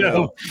 dude,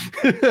 no.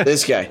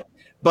 This guy.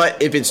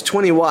 But if it's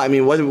 20 watt, I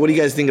mean, what do you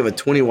guys think of a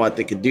 20 watt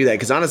that could do that?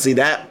 Because honestly,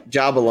 that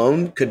job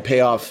alone could pay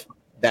off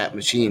that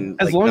machine.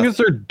 As like long nothing. as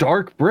they're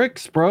dark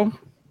bricks, bro.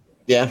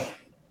 yeah.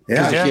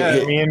 Yeah.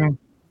 Yeah, I mean,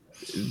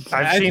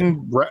 I've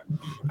seen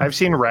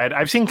red.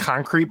 I've seen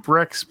concrete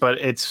bricks, but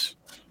it's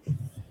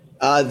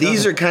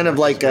These are kind of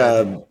like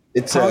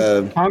it's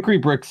a Concrete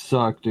bricks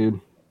suck, dude.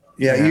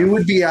 Yeah, you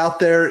would be out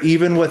there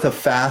even with a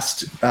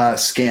fast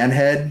scan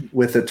head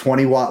with a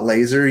 20 watt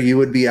laser. You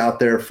would be out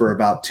there for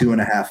about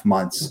 2.5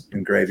 months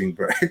engraving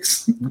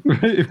bricks.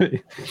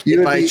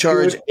 if I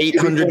charge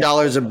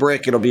 $800 a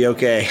brick, it'll be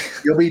okay.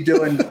 You'll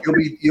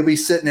be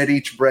sitting at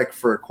each brick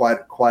for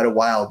quite a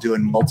while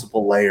doing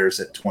multiple layers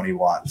at 20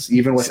 watts,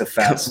 even with a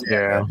fast.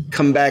 yeah.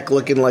 Come back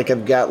looking like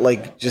I've got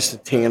like just a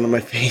tan on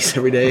my face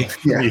every day.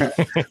 Yeah,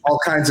 all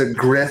kinds of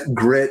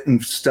grit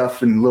and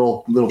stuff and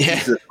little Yeah.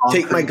 pieces of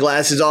Take my concrete.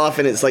 glasses off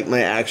and it's like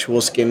my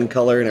actual skin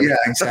color and everything.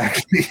 Yeah,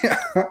 exactly.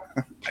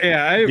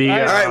 Yeah,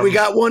 All right, we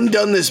got one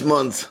done this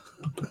month.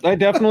 I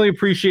definitely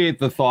appreciate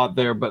the thought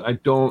there, but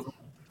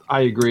I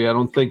agree. I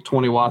don't think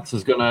 20 watts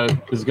is gonna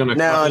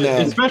No, no.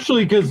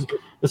 especially because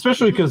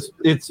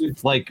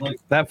it's like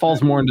that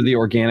falls more into the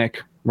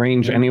organic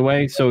range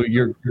anyway. So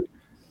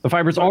the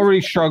fiber's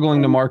already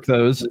struggling to mark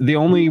those. The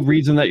only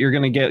reason that you're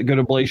gonna get good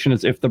ablation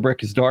is if the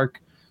brick is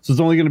dark. So it's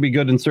only going to be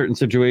good in certain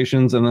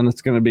situations, and then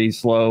it's going to be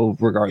slow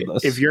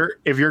regardless. If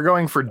you're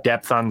going for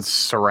depth on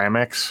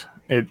ceramics,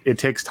 it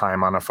takes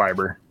time on a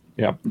fiber.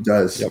 Yep. It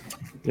does. Yep.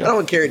 I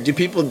don't care.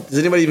 Does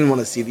anybody even want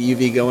to see the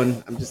UV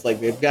going? I'm just like,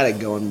 they've got it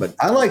going, but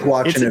I like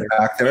watching it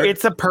back there.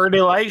 It's a Purdy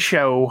Light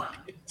show.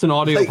 It's an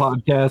audio Like-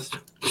 podcast.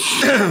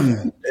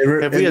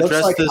 Have we looks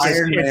addressed this?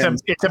 Iron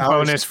Man's It's a power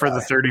bonus for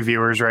the supply. 30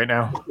 viewers right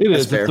now. It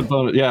That's is. fair. It's a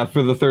bonus. Yeah,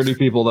 for the 30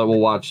 people that will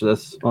watch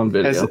this on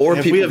video. Has- or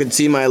Have we people have- can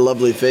see my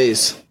lovely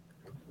face.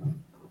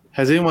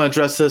 Has anyone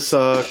addressed this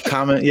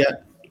comment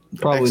yet?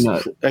 Probably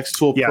not.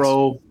 X-Tool Yes.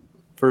 Pro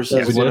versus Yeah,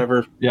 we did.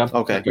 whatever. Yeah.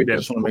 Okay, We I did.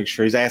 just want to make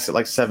sure. He's asked it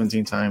like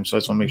 17 times, so I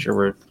just want to make sure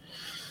we're.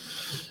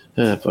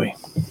 Boy.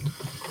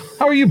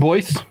 How are you,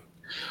 boys?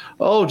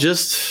 Oh,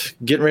 just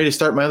getting ready to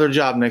start my other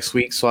job next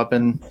week, so I've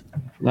been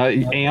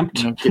Amped.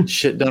 getting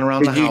shit done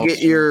around Did the you house. get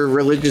your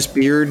religious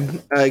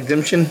beard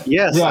exemption?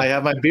 Yes, Yeah. I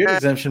have my beard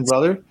exemption,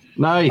 brother.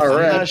 Nice. All I'm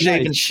right. not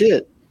shaving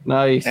shit,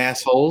 Nice.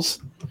 assholes.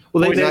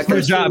 Well, Boyce's they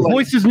new job.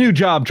 Boyce's new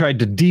job tried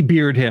to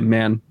debeard him,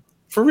 man.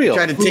 for real.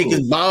 Tried to take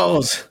his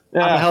balls.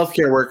 I'm a Yeah.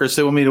 healthcare worker, so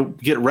they want me to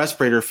get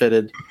respirator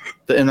fitted,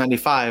 the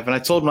N95. And I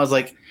told them, I was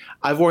like,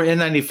 I've worn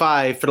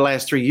N95 for the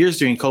last 3 years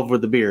during COVID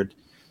with the beard.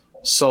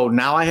 So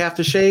now I have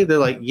to shave? They're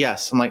like,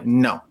 yes. I'm like,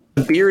 no.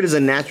 The beard is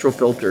a natural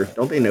filter.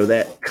 Don't they know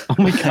that? Oh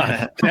my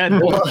god.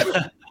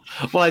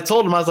 Well, I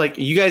told them, I was like,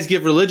 you guys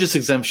give religious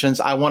exemptions.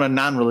 I want a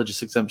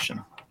non-religious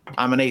exemption.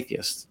 I'm an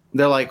atheist.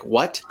 They're like,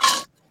 what?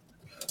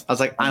 I was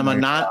like, I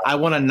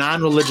want a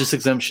non-religious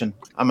exemption.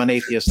 I'm an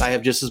atheist. I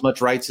have just as much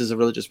rights as a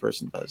religious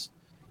person does.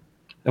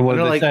 And what And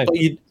did they're they like,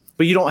 say?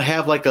 but you don't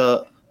have like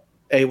a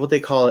what they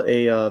call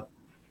it,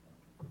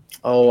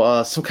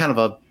 some kind of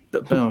a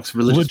religious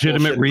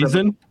Legitimate bullshit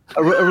reason?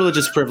 a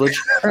religious privilege.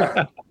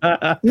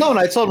 No, and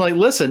I told them, like,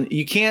 listen,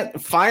 you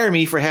can't fire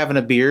me for having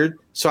a beard,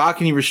 so how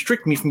can you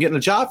restrict me from getting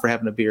a job for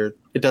having a beard?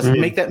 It doesn't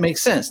make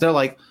sense. They're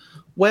like,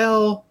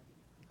 well,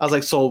 I was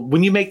like, so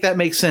when you make that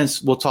make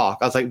sense, we'll talk.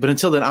 I was like, but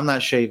until then, I'm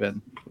not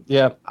shaving.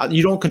 Yeah.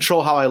 You don't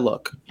control how I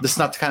look. This is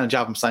not the kind of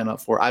job I'm signing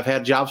up for. I've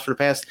had jobs for the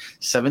past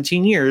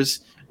 17 years,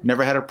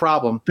 never had a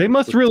problem. They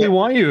must really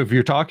want you if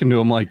you're talking to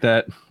them like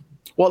that.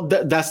 Well,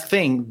 that's the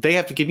thing. They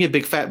have to give me a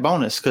big fat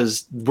bonus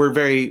because we're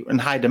very in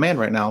high demand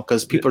right now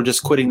because people are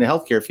just quitting the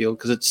healthcare field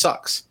because it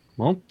sucks.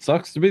 Well,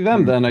 sucks to be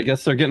them then. I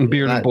guess they're getting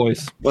bearded Right.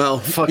 boys. Well,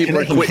 Fucking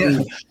people are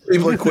quitting.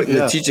 People are quitting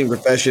Yeah. the teaching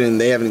profession, and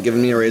they haven't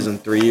given me a raise in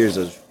 3 years.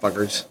 Those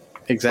fuckers.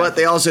 Exactly. But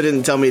they also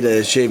didn't tell me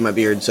to shave my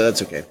beard, so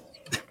that's okay.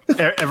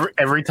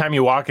 Every time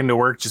you walk into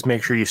work, just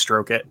make sure you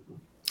stroke it.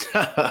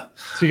 So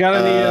you got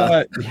any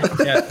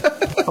yeah.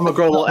 I'm gonna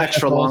grow a little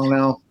extra long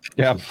now.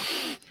 Yeah.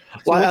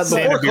 Well,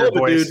 Santa before beard COVID,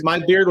 boys. dude, my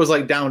beard was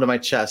like down to my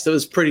chest. It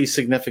was pretty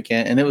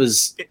significant, and it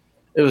was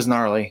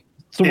gnarly.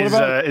 So what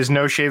about Is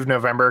No Shave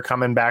November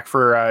coming back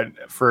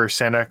for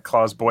Santa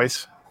Claus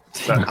boys?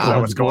 Is that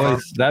what's going on?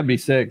 boys? That'd be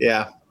sick.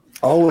 Yeah.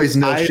 Always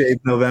no I- shave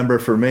November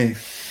for me.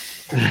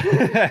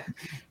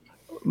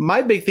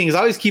 My big thing is I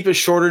always keep it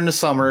shorter in the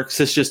summer because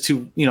it's just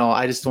too,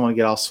 I just don't want to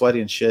get all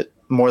sweaty and shit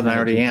more than I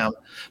already am.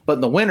 But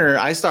in the winter,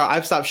 I've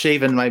stopped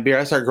shaving my beard.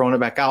 I start growing it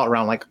back out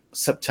around like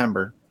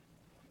September.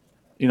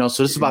 So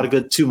this is about a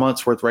good 2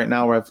 months worth right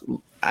now where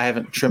I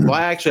haven't trimmed. Well,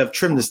 I actually have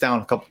trimmed this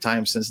down a couple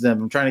times since then.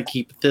 I'm trying to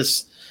keep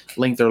this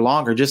length or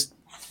longer just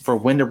for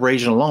wind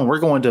abrasion alone. We're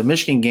going to a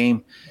Michigan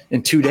game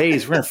in 2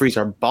 days. We're gonna freeze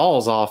our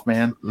balls off,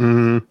 man.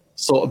 Mhm.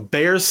 So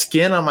bare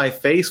skin on my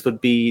face would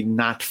be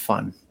not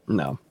fun.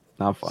 No,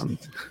 not fun.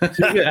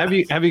 So have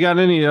you got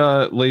any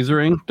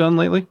lasering done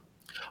lately?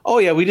 Oh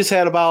yeah, we just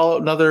had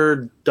about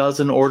another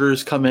dozen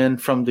orders come in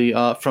from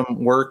the from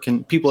work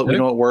and people that we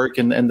know at work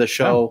and the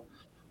show.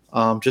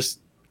 Just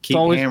keep It's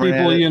always hammering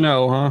people at it. you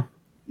know, huh?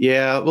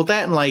 Yeah, well,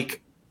 that and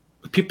like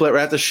people that were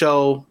at the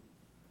show.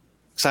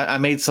 So I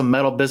made some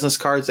metal business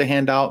cards to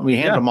hand out. We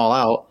handed them all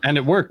out, And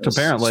it worked,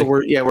 apparently. So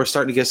we're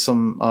starting to get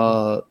some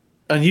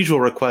unusual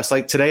requests.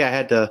 Like today, I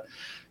had to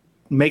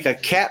make a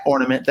cat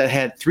ornament that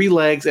had 3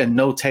 legs and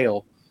no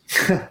tail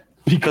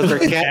because their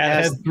cat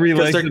had 3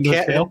 legs and no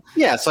tail.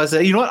 Yeah, so I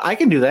said, you know what, I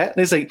can do that.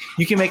 And it's like,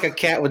 you can make a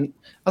cat with. I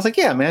was like,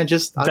 yeah, man, I'll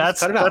just cut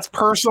it out. That's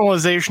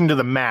personalization to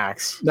the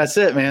max. That's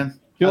it, man.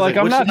 You're like,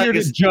 I'm which not here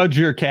leg to judge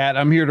your cat.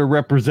 I'm here to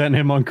represent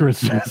him on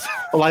Christmas.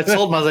 Well, I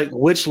told them, I was like,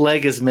 which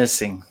leg is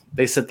missing?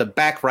 They said the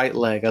back right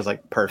leg. I was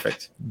like,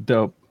 perfect.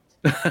 Dope.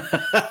 Little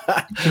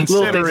things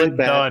like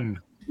that. Done.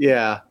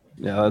 Yeah.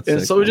 Yeah, that's And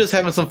sick, so we're man. just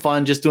having some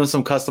fun, just doing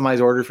some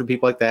customized orders for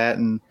people like that.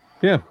 And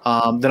Yeah.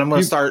 then I'm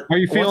going to start. Are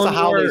you once feeling the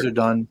holidays more- are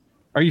done?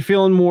 Are you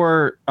feeling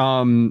more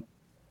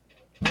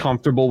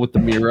comfortable with the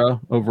Mira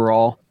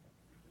overall?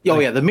 Oh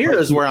yeah, the mirror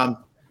is where I'm.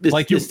 It's,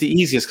 like it's the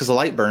easiest because the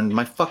light burn.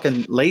 My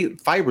fucking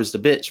late fiber's the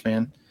bitch,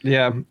 man.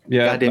 Yeah,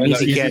 yeah. Goddamn I know.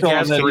 Easy You Cat still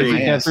have that 3. Easy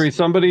Cat 3.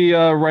 Somebody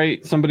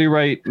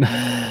write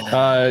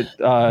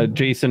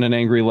Jason an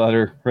angry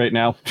letter right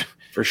now.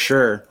 For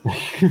sure.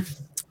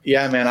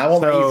 Yeah, man. I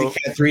want So, my Easy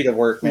Cat 3 to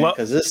work, man.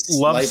 Because this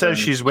Love light says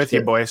burn she's with shit.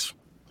 you, boys.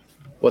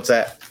 What's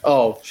that?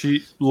 Oh,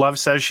 Love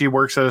says she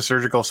works at a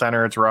surgical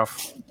center. It's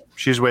rough.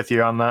 She's with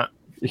you on that.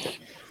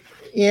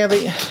 yeah.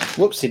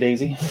 Whoopsie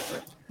daisy.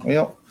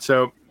 Well,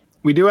 So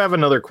we do have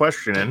another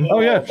question in.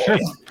 Oh yeah, sure.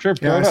 Yeah, I Throw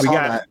it up.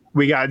 saw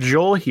We got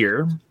Joel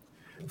here.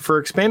 For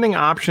expanding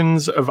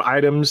options of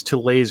items to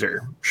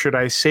laser, should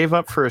I save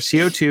up for a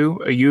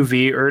CO2, a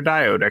UV, or a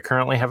diode? I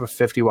currently have a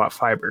 50-watt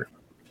fiber.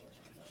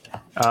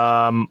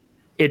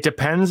 It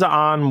depends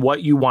on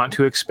what you want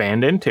to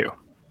expand into.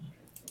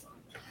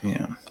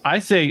 yeah. I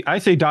say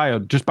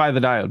diode. Just buy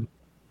the diode.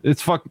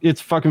 It's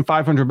fucking $500.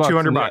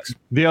 $200.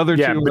 The other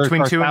Yeah, two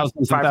between are 200 and thousands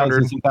and 500.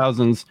 thousands and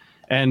thousands.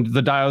 And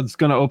the diode's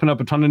going to open up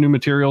a ton of new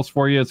materials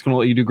for you. It's going to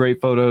let you do great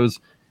photos,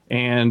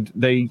 and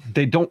they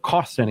don't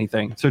cost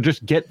anything. So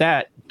just get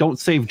that. Don't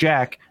save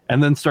jack,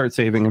 and then start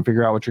saving and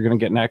figure out what you're going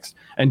to get next,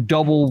 and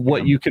double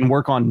what you can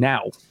work on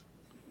now.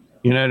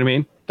 You know what I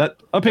mean? That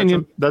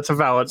opinion. That's a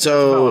valid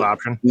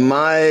option.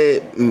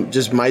 My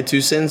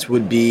 2 cents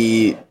would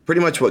be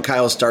pretty much what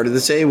Kyle started to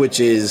say,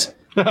 which is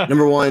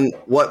number one,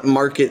 what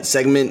market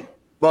segment?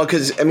 Well,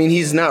 because I mean,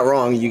 he's not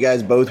wrong. You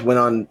guys both went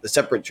on a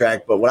separate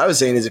track, but what I was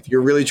saying is, if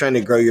you're really trying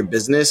to grow your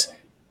business,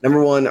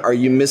 number one, are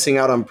you missing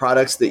out on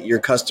products that your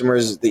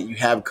customers that you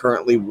have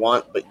currently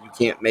want but you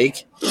can't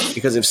make?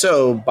 Because if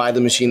so, buy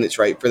the machine that's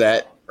right for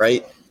that,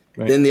 right?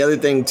 Then the other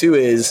thing too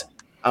is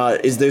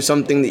there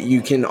something that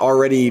you can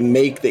already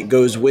make that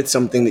goes with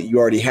something that you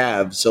already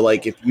have? So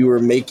like if you were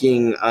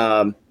making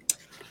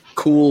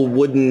cool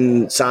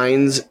wooden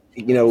signs,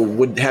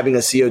 having a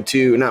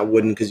CO2, not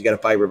wooden because you got a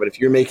fiber, but if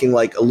you're making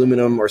like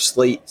aluminum or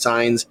slate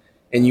signs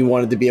and you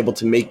wanted to be able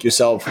to make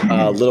yourself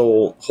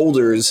little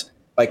holders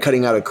by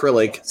cutting out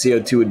acrylic,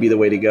 CO2 would be the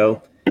way to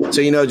go.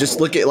 So, just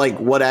look at like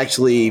what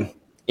actually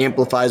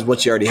amplifies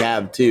what you already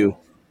have too.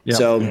 Yep.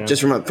 So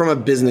just from a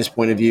business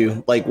point of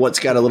view, like what's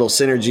got a little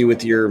synergy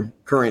with your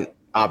current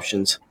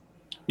options.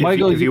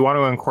 Michael, If you want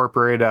to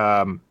incorporate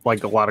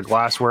like a lot of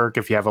glass work,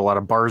 if you have a lot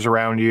of bars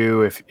around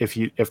you,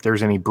 if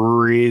there's any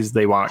breweries,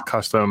 they want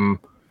custom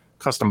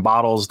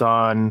bottles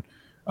done,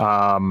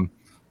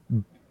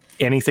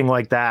 anything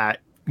like that,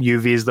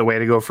 UV is the way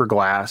to go for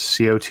glass.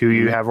 CO2,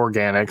 you have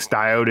organics.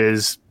 Diode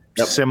is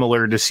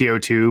similar to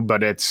CO2,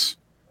 but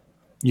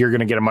you're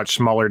going to get a much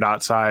smaller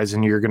dot size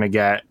and you're going to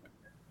get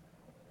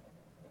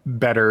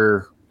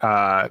better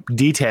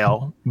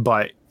detail,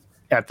 but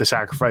at the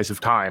sacrifice of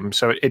time.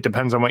 So it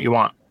depends on what you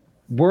want.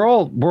 we're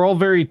all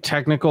very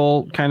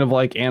technical, kind of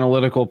like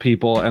analytical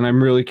people, and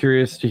I'm really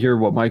curious to hear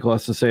what Michael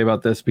has to say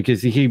about this,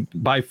 because he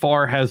by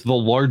far has the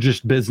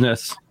largest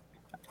business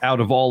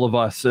out of all of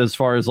us as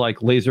far as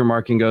like laser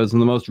marking goes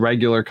and the most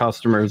regular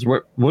customers.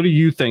 What do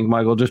you think,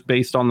 Michael, just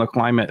based on the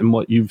climate and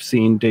what you've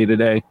seen day to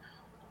day?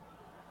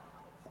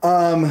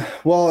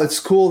 Well, it's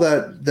cool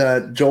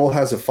that Joel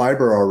has a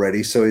fiber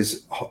already, so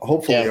he's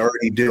hopefully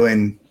already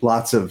doing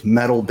lots of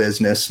metal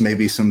business,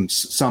 maybe some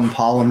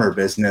polymer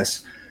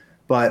business.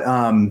 But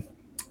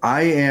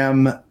I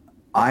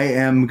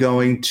am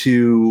going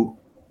to,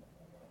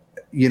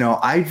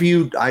 I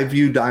view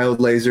diode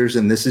lasers,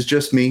 and this is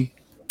just me.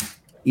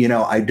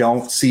 I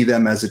don't see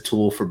them as a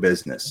tool for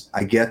business.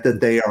 I get that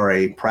they are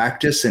a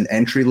practice and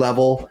entry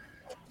level.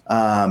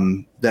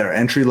 That are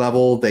entry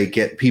level. They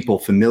get people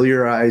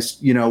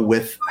familiarized,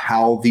 with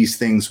how these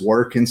things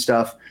work and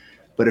stuff.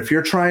 But if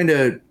you're trying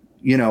to,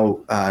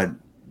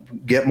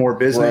 get more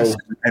business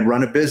and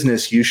run a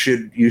business, you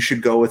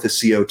should go with a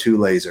CO2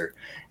 laser.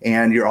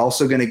 And you're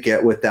also going to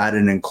get with that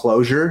an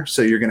enclosure.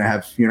 So you're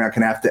not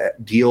going to have to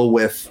deal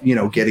with,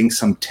 getting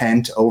some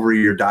tent over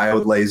your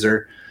diode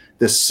laser.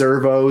 The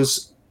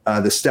servos,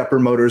 the stepper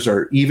motors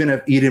are even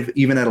at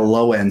a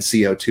low end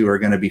CO2 are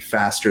going to be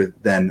faster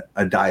than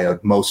a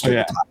diode most of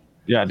the time.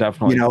 Yeah,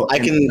 definitely. I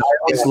can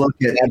always look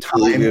at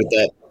absolutely time. agree with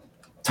that.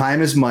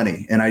 time is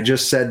money. And I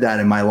just said that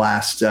in my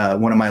last,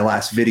 one of my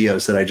last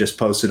videos that I just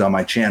posted on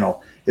my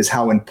channel, is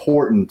how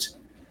important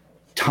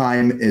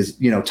time is.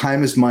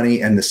 Time is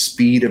money, and the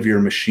speed of your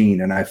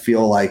machine. And I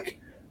feel like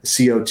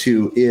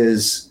CO2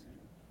 is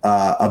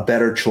a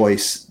better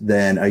choice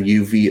than a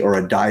UV or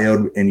a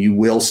diode, and you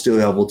will still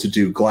be able to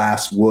do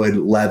glass, wood,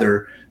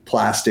 leather,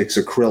 plastics,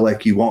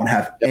 acrylic. You won't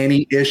have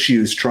any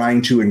issues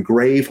trying to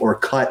engrave or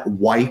cut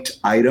white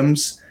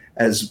items,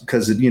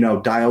 because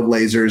diode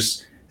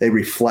lasers, they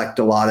reflect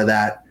a lot of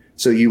that.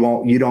 So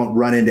you don't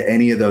run into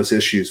any of those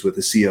issues with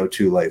the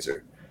CO2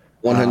 laser.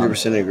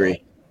 100%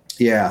 agree.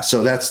 Yeah,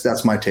 so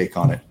that's my take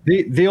on it.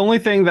 The only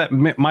thing that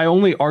my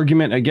only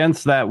argument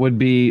against that would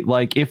be,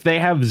 like, if they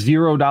have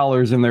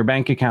 $0 in their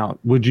bank account,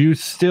 would you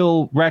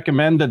still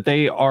recommend that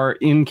they are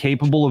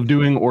incapable of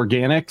doing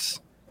organics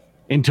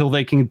until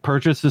they can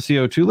purchase the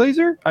CO2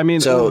 laser? I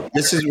mean, so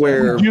this is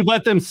where you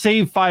let them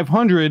save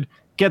 500,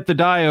 get the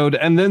diode,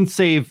 and then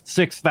save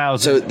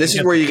 6,000. So this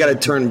is where you got to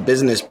turn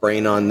business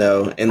brain on,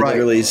 though, and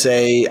literally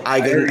say,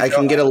 I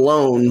can get a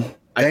loan.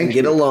 I can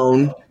get a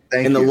loan.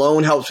 And the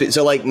loan helps me.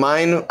 So like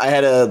mine, I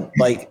had a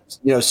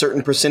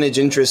certain percentage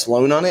interest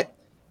loan on it,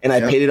 and I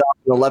paid it off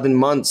in 11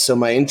 months. So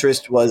my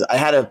interest was, I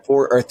had a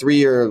 4 or 3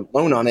 year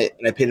loan on it,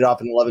 and I paid it off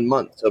in 11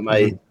 months. So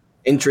my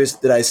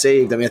interest that I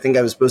saved, I think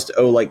I was supposed to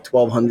owe like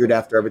 $1,200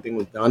 after everything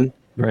was done,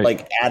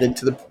 like added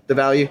to the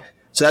value.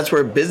 So that's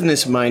where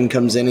business mind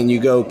comes in, and you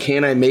go,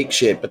 can I make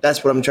shit? But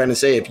that's what I'm trying to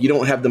say. If you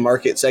don't have the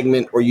market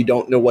segment, or you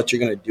don't know what you're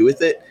going to do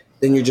with it,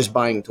 then you're just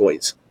buying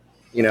toys.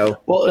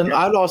 Well, and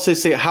I'd also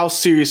say, how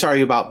serious are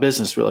you about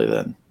business, really?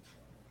 Then,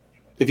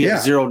 if you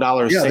have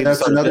 $0 saved,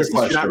 that's another business,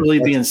 question. you're not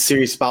really being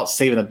serious about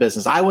saving a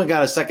business. I went and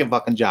got a second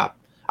fucking job.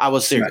 I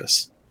was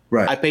serious.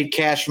 Right. I paid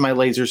cash for my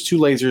lasers, 2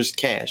 lasers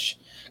cash,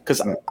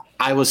 because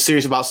I was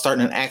serious about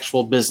starting an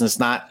actual business,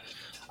 not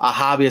a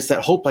hobbyist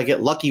that hope I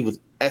get lucky with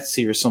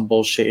Etsy or some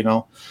bullshit.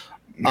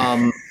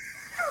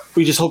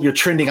 We just hope you're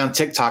trending on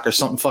TikTok or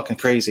something fucking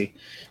crazy.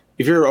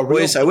 If you're a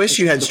real, I wish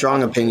you had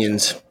strong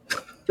opinions.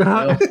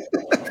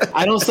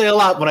 I don't say a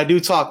lot when I do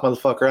talk,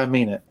 motherfucker. I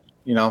mean it.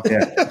 Yeah,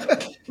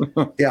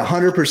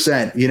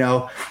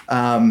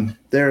 100%.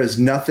 There is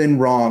nothing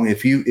wrong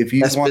if you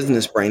that's want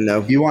business brain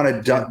though. You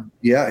want to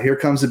here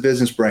comes the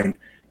business brain.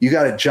 You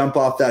got to jump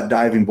off that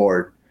diving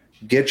board.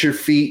 Get your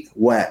feet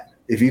wet.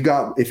 If you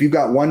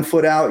got 1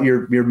 foot out,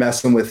 you're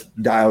messing with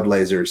diode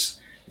lasers.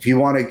 If you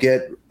want to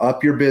get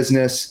up your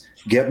business,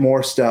 get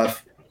more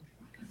stuff,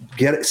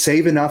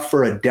 save enough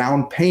for a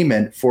down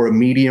payment for a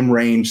medium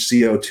range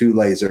CO2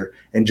 laser,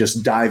 and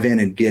just dive in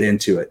and get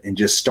into it and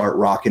just start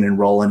rocking and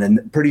rolling.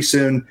 And pretty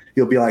soon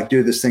you'll be like,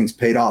 dude, this thing's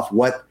paid off.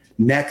 What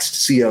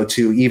next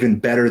CO2 even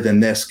better than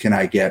this can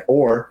I get?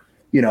 Or,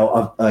 a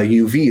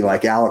UV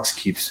like Alex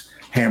keeps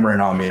hammering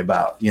on me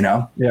about,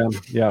 Yeah.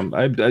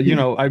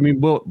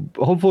 We'll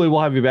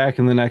hopefully have you back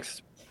in the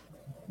next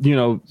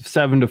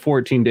 7 to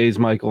 14 days,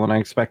 Michael, and I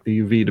expect the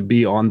UV to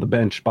be on the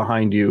bench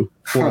behind you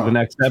for the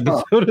next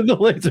episode of the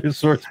Laser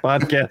Source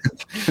podcast.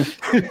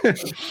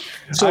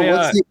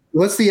 So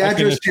what's the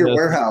address to your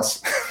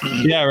warehouse?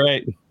 Yeah,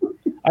 right.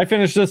 I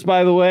finished this,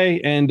 by the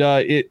way, and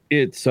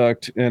it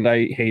sucked, and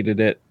I hated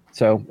it.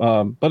 So,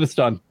 but it's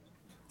done.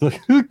 The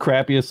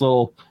crappiest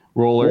little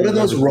roller. What are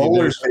those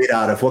rollers made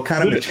out of? What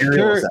kind of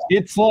material is that?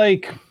 It's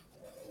like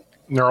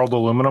knurled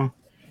aluminum.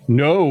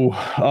 No,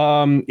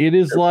 it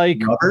is like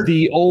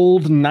the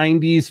old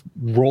 90s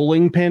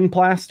rolling pin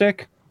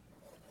plastic.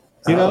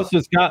 So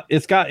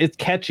it's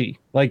catchy.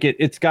 Like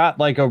it's got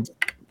like a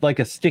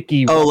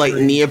sticky. Oh, like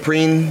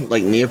neoprene,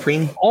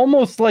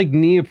 almost like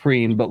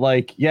neoprene, but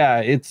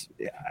it's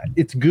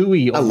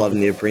gooey. I love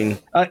neoprene.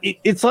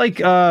 It's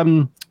like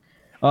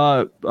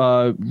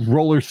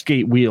roller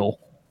skate wheel.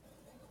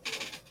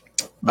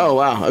 Oh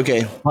wow!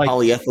 Okay,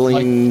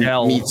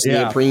 polyethylene meets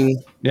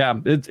neoprene. Yeah,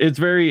 it's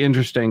very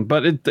interesting,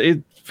 but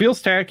it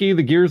feels tacky.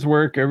 The gears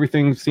work.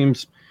 Everything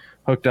seems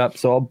hooked up.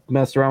 So I'll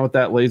mess around with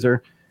that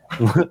laser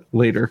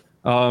later.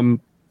 I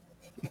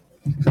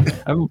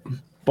have a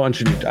bunch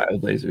of new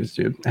diode lasers,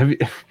 dude. I'm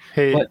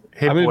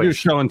gonna do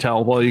show and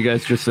tell while you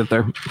guys just sit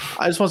there.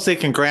 I just want to say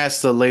congrats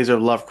to Laser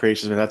of Love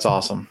Creations, man. That's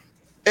awesome.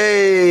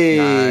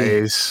 Hey,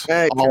 nice.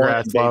 Hey,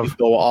 congrats, love.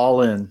 Go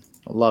all in.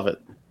 I love it.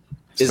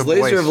 Is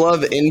Laser of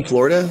Love in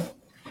Florida?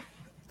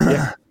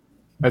 Yeah,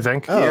 I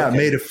think. Oh, yeah, okay.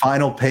 Made a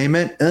final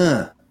payment.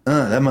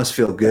 That must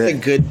feel good.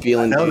 That's a good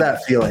feeling. I know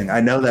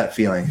that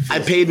feeling. I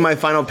paid my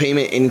final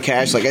payment in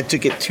cash. Like I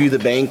took it to the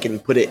bank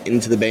and put it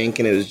into the bank,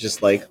 and it was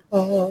just like,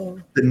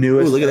 the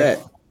newest. Ooh, look at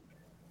that.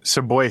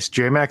 So, boys,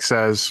 JMax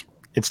says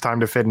it's time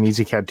to fit an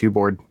EasyCAD 2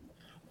 board.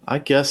 I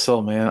guess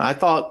so, man. I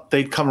thought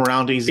they'd come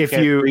around to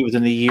EasyCAD 3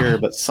 within a year,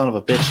 but son of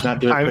a bitch, not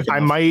doing it.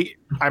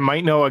 I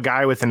might know a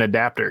guy with an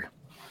adapter.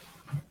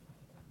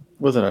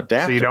 With an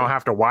adapter, so you don't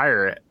have to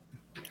wire it.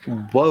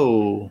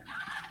 Whoa,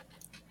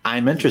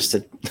 I'm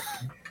interested.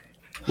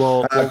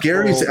 Well,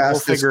 Gary's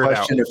asked this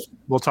question.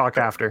 We'll talk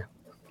after.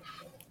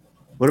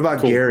 What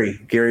about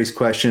Gary? Gary's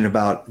question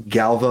about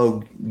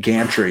Galvo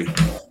gantry.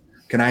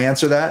 Can I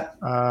answer that?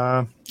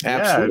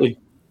 Absolutely.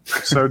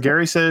 So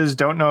Gary says,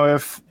 don't know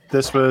if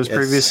This was Yes.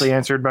 previously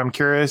answered, but I'm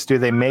curious. Do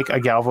they make a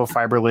Galvo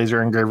fiber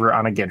laser engraver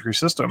on a gantry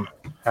system?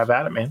 Have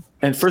at it, man.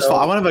 And first of all,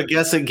 I want to have a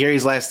guess at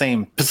Gary's last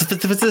name. Is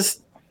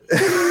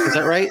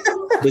that right?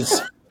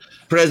 It's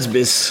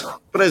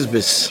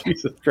Presbys.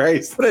 Jesus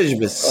Christ.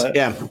 Presbys.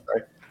 Yeah.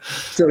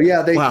 So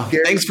yeah, they Wow.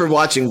 Gary- Thanks for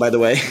watching, by the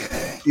way.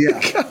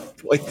 yeah.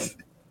 Wait.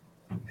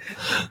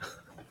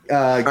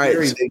 Gary,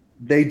 right.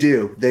 they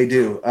do.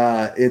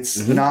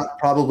 It's not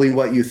probably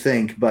what you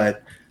think,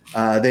 but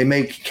they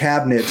make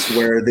cabinets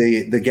where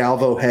the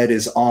Galvo head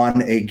is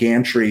on a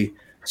gantry,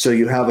 so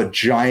you have a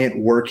giant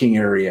working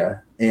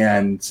area,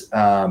 and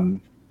the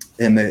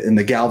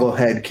Galvo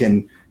head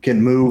can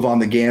move on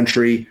the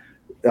gantry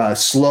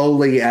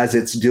slowly as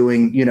it's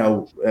doing.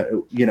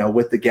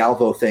 With the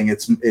Galvo thing,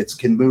 it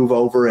can move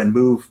over and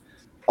move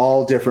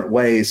all different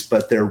ways,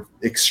 but they're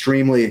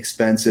extremely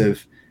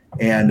expensive.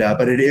 And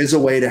but it is a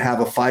way to have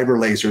a fiber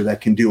laser that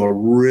can do a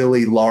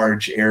really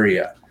large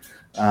area.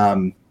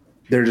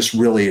 They're just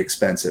really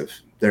expensive.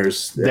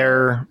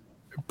 They're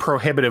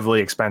prohibitively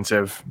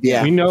expensive.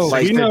 Yeah. We know.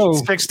 Like We know.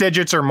 6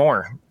 digits or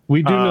more.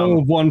 We do know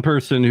of one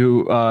person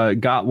who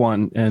got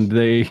one, and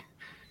We're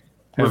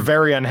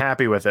very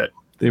unhappy with it.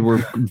 they were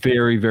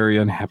very, very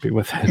unhappy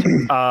with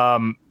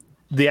it.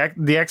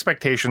 The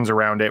expectations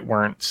around it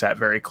weren't set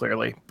very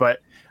clearly, but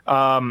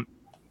to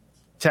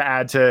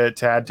add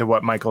to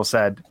what Michael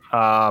said,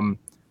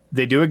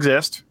 they do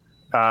exist.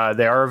 They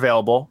are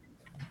available.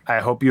 I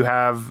hope you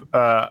have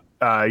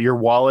your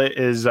wallet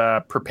is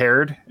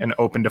prepared and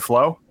open to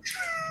flow.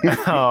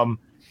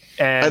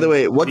 And By the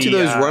way, what do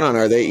those run on?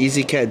 Are they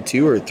EasyCAD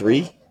 2 or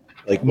 3?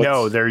 Like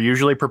No, they're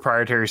usually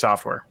proprietary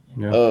software.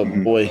 Oh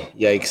boy,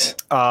 yikes.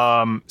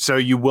 So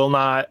you will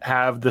not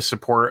have the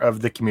support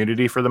of the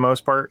community for the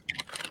most part.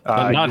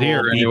 But not you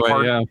here will be anyway.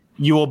 part-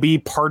 You will be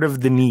part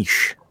of the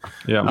niche.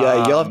 Yeah.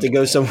 Yeah, you'll have to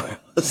go somewhere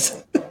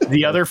else.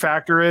 The other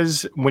factor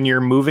is when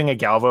you're moving a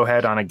Galvo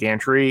head on a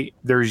gantry,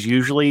 there's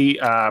usually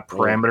a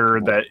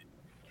parameter that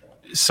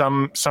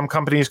some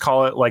companies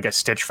call it like a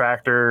stitch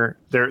factor.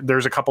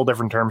 There's a couple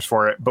different terms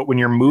for it, but when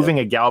you're moving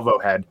a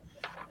Galvo head,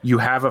 you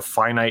have a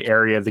finite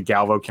area the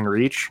Galvo can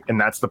reach, and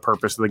that's the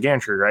purpose of the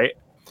gantry, right?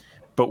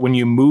 But when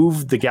you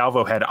move the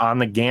Galvo head on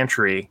the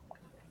gantry,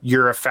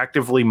 you're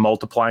effectively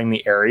multiplying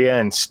the area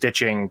and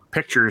stitching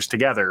pictures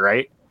together,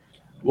 right?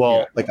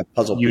 Well, like a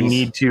puzzle you piece.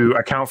 need to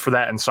account for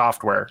that in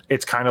software.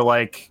 It's kind of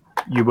like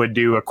you would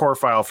do a core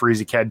file for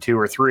EasyCAD 2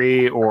 or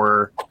 3,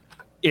 or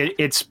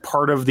it's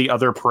part of the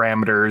other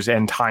parameters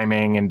and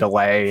timing and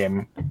delay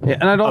and Yeah,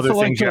 and I'd also other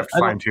like things you have to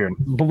fine tune.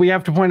 But we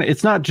have to point out,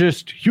 it's not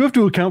just you have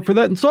to account for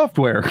that in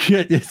software.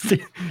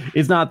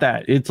 It's not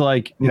that. It's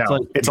like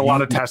It's a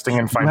lot of testing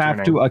and you fine have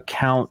tuning. to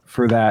account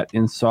for that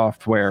in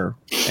software,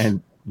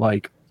 and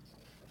like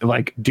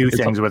Do it's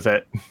things with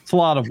it. it's a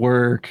lot of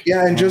work.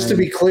 Yeah, and just to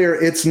be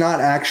clear, it's not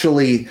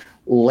actually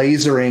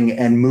lasering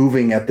and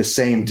moving at the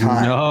same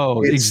time.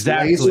 No, It's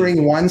exactly.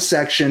 lasering one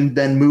section,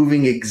 then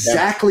moving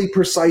exactly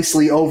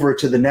precisely over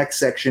to the next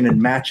section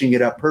and matching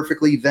it up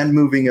perfectly, then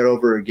moving it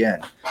over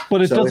again.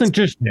 But it So doesn't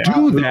just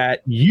do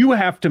that. You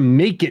have to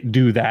make it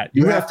do that.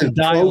 You have to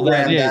dial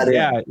that program in. that in.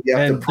 Yeah, You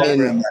have to and,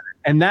 program that.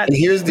 and that. And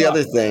here's the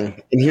other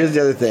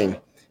thing.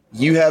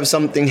 You have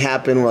something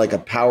happen where like a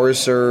power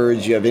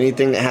surge, you have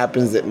anything that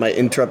happens that might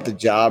interrupt the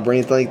job or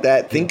anything like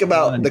that. Think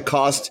about the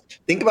cost.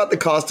 Think about the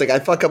cost. Like I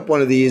fuck up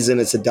one of these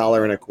and it's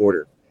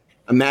 $1.25.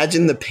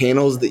 Imagine the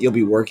panels that you'll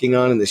be working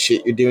on and the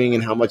shit you're doing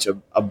and how much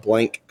a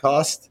blank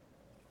cost.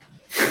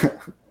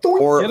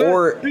 Or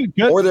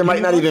there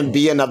might not even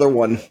be another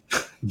one.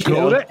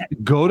 Go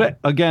to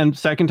again,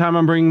 second time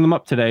I'm bringing them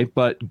up today,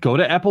 but go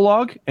to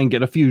Epilogue and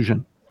get a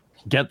Fusion.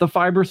 Get the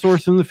fiber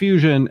source in the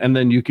Fusion, and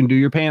then you can do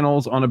your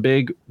panels on a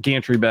big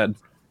gantry bed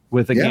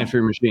with a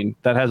gantry machine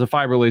that has a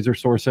fiber laser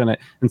source in it,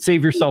 and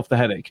save yourself the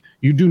headache.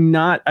 You do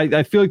not.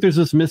 I feel like there's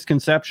this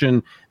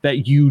misconception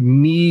that you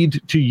need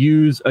to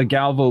use a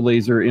Galvo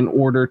laser in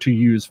order to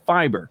use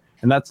fiber.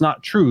 And that's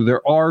not true.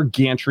 There are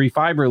gantry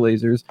fiber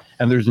lasers,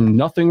 and there's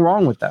nothing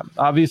wrong with them.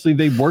 Obviously,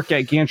 they work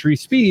at gantry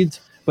speeds,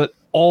 but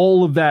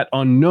all of that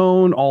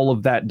unknown, all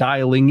of that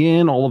dialing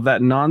in, all of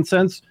that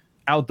nonsense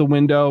out the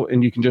window,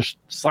 and you can just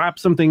slap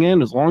something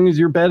in. As long as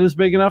your bed is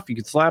big enough, you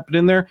can slap it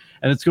in there,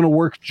 and it's going to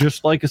work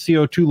just like a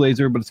CO2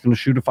 laser, but it's going to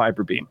shoot a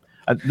fiber beam.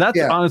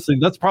 Honestly,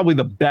 that's probably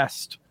the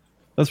best.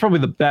 That's probably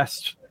the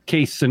best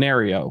case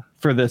scenario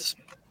for this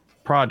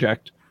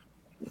project.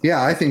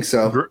 Yeah, I think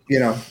so.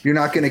 You're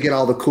not going to get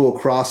all the cool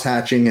cross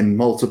hatching and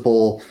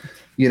multiple,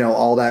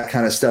 all that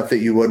kind of stuff that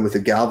you would with a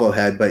Galvo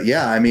head. But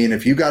yeah, I mean,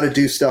 if you got to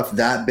do stuff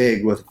that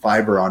big with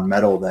fiber on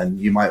metal, then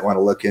you might want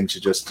to look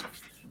into just,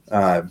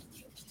 a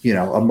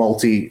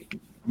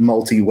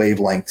multi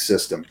wavelength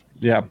system.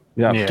 Yeah.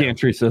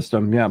 Gantry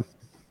system. Yeah.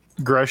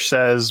 Grush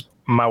says,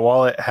 my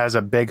wallet has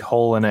a big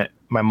hole in it.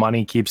 My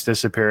money keeps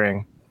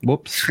disappearing.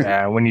 Whoops.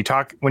 Yeah, when you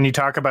talk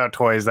about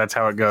toys, that's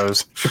how it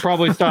goes. Should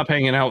probably stop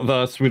hanging out with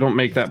us. We don't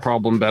make that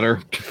problem better.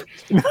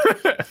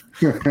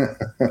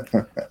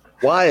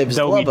 Wives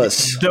love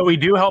us. Though we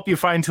do help you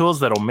find tools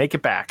that'll make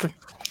it back.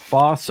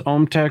 Boss,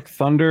 OhmTech,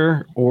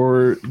 Thunder,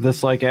 or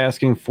this like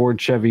asking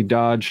Ford, Chevy,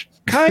 Dodge?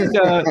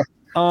 Kinda.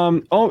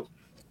 I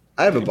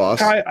have a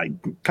Boss.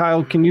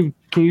 Kyle, can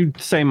you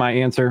say my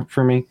answer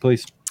for me,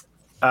 please?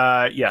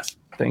 Yes.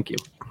 Thank you.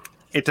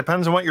 It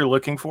depends on what you're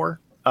looking for.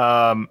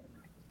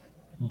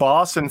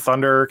 Boss and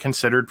Thunder are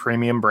considered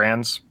premium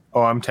brands.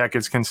 OhmTech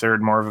is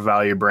considered more of a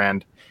value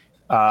brand.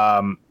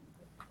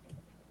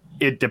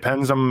 It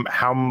depends on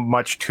how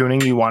much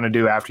tuning you want to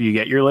do after you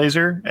get your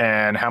laser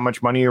and how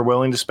much money you're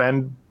willing to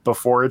spend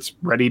before it's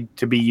ready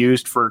to be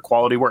used for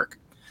quality work.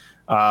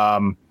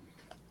 There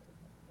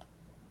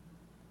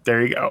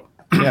you go.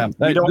 Yeah,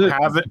 we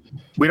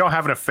don't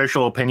have an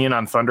official opinion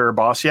on Thunder or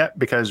Boss yet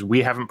because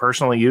we haven't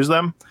personally used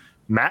them.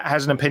 Matt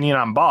has an opinion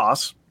on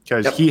Boss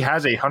because he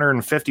has a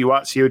 150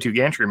 watt CO2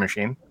 gantry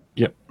machine.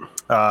 Yep.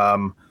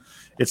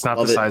 It's not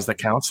the size that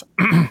counts.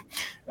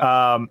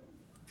 But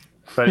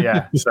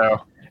yeah,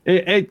 so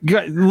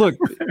look,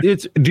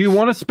 do you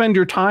want to spend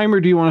your time or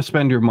do you want to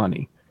spend your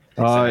money?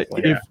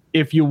 Exactly,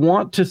 if you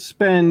want to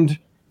spend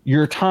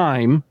your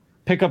time,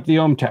 pick up the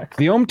OhmTech.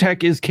 The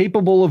OhmTech is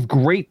capable of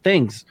great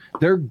things.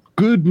 They're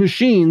good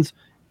machines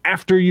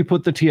after you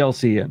put the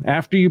TLC in,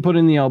 after you put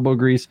in the elbow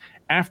grease,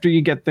 after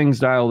you get things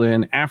dialed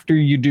in, after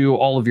you do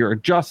all of your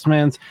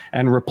adjustments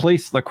and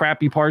replace the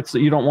crappy parts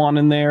that you don't want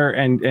in there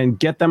and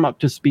get them up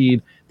to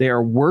speed. They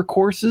are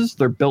workhorses.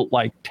 They're built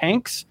like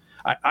tanks.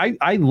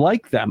 I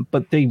like them,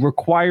 but they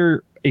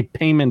require a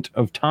payment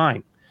of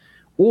time.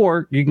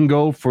 Or you can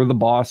go for the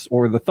Boss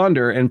or the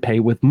Thunder and pay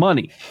with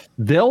money.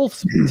 They'll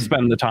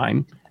spend the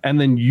time, and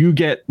then you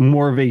get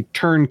more of a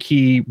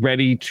turnkey,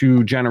 ready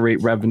to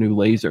generate revenue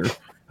laser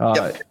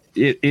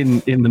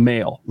in the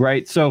mail,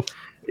 right? So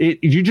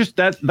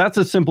that's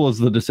as simple as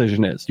the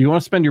decision is. Do you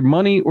want to spend your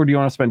money or do you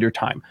want to spend your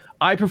time?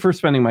 I prefer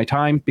spending my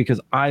time because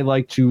I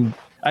like to.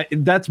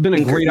 That's been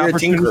a great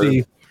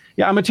opportunity.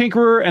 Yeah, I'm a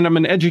tinkerer and I'm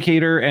an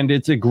educator, and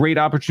it's a great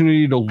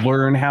opportunity to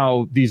learn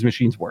how these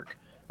machines work.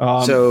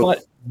 But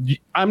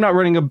I'm not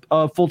running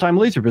a full-time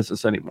laser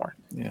business anymore.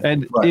 Yeah,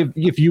 and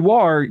if you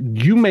are,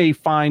 you may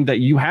find that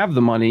you have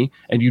the money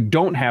and you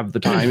don't have the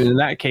time. And in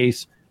that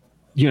case,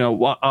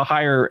 a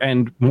higher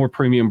and more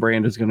premium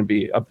brand is going to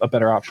be a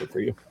better option for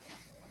you.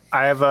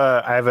 I have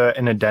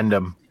an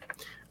addendum.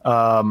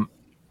 I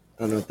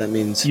don't know what that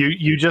means.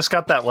 You just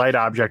got that light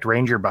object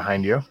Ranger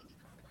behind you.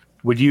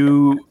 Would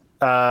you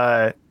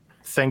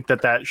think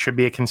that should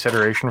be a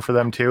consideration for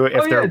them too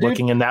if they're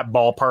looking in that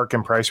ballpark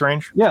and price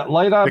range? Yeah,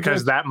 light object.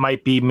 Because that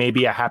might be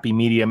maybe a happy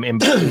medium in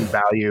between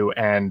value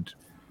and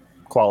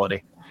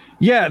quality.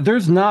 Yeah,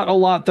 there's not a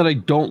lot that I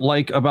don't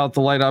like about the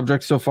light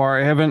object so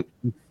far. I haven't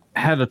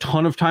had a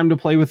ton of time to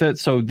play with it,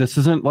 so this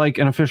isn't like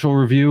an official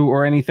review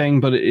or anything,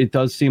 but it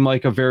does seem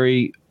like a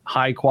very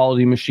high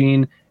quality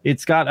machine.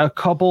 It's got a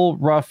couple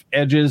rough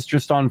edges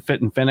just on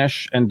fit and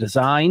finish and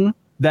design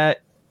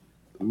that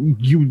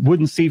you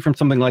wouldn't see from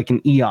something like an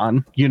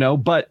Eon,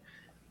 but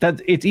that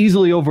it's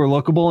easily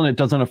overlookable and it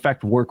doesn't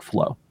affect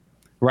workflow,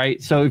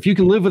 right? So if you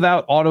can live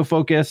without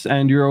autofocus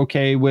and you're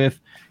okay with,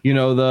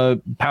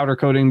 the powder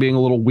coating being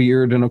a little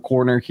weird in a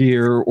corner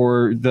here,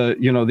 or the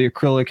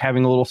acrylic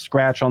having a little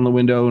scratch on the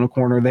window in a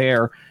corner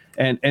there,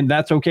 and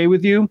that's okay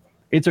with you,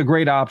 it's a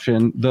great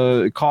option.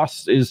 The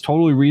cost is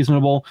totally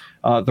reasonable.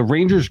 The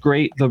Ranger's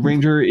great. The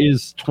Ranger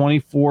is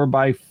 24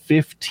 by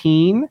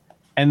 15.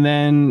 And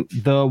then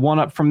the one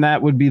up from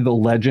that would be the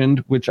Legend,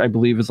 which I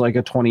believe is like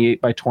a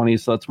 28 by 20.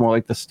 So that's more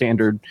like the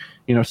standard,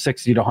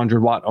 60 to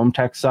 100 watt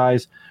OhmTech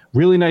size.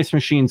 Really nice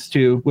machines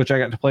too, which I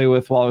got to play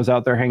with while I was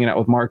out there hanging out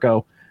with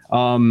Marco.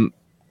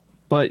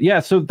 But yeah,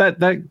 so that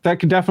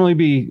could definitely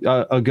be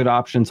a good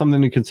option,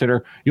 something to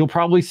consider. You'll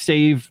probably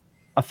save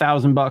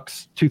 $1,000,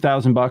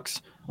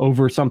 $2,000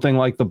 over something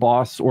like the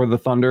Boss or the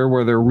Thunder,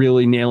 where they're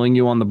really nailing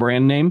you on the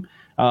brand name,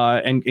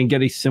 and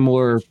get a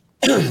similar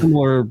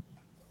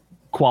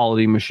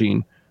quality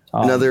machine.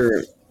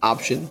 Another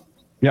option.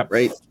 Yep.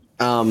 Right.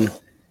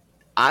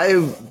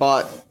 I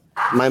bought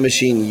my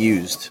machine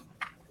used.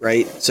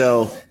 Right.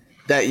 So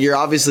that you're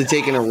obviously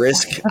taking a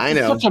risk. I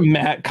know. Such a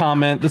Matt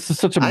comment. This is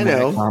such a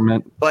Matt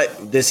comment.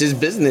 But this is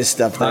business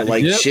stuff though.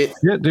 Shit.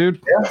 Yeah,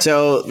 dude. Yeah.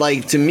 So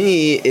to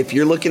me, if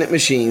you're looking at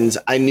machines,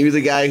 I knew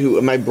the guy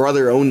my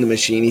brother owned the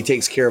machine. He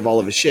takes care of all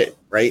of his shit.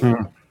 Right.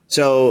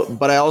 So,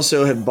 but I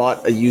also had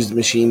bought a used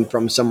machine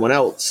from someone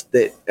else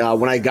that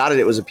when I got it,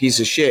 it was a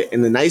piece of shit.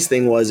 And the nice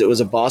thing was it was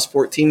a Boss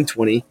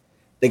 1420.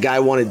 The guy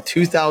wanted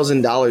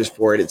 $2,000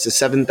 for it. It's a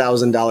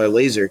 $7,000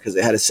 laser because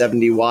it had a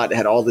 70 watt. It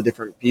had all the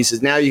different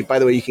pieces. Now, by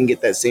the way, you can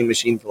get that same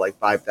machine for like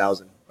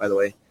 $5,000, by the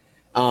way.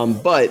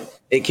 But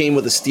it came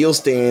with a steel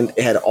stand.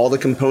 It had all the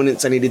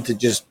components I needed to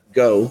just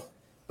go.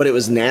 But it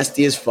was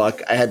nasty as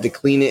fuck. I had to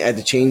clean it. I had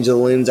to change the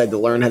lens. I had to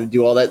learn how to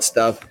do all that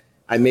stuff.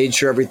 I made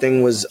sure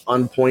everything was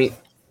on point.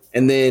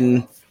 And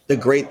then the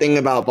great thing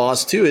about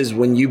Boss too is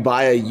when you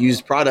buy a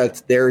used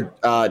product, they're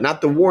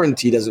not the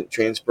warranty doesn't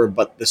transfer,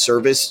 but the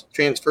service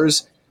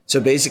transfers. So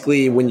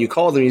basically, when you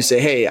call them, you say,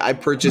 "Hey, I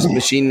purchased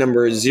machine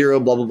number 0,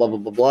 blah blah blah blah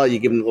blah blah." You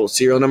give them the little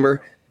serial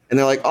number, and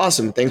they're like,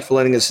 "Awesome, thanks for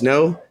letting us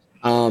know.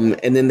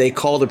 And then they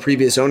call the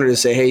previous owner to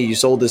say, hey, you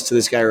sold this to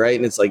this guy, right?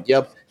 And it's like,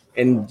 yep.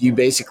 And you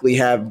basically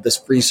have this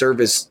free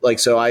service. Like,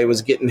 so I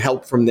was getting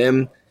help from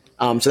them.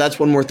 So that's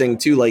one more thing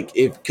too. Like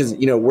because,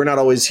 we're not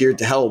always here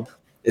to help.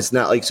 It's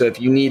not like, so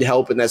if you need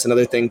help, and that's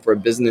another thing for a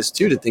business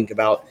too, to think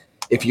about,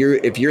 if you're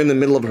in the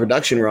middle of a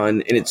production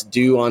run and it's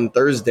due on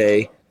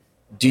Thursday,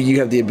 do you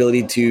have the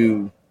ability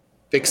to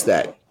fix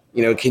that?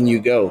 Can you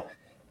go?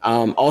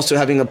 Also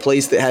having a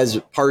place that has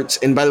parts.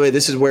 And by the way,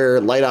 this is where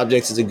Light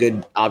Objects is a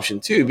good option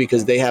too,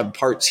 because they have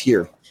parts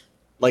here.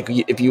 Like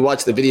if you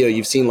watch the video,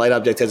 you've seen Light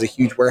Objects has a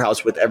huge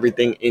warehouse with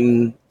everything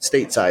on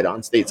stateside.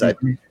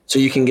 Mm-hmm. So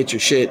you can get your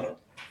shit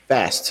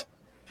fast.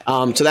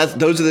 So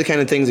those are the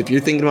kind of things, if you're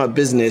thinking about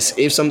business,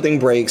 if something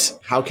breaks,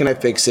 how can I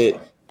fix it?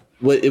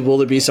 Will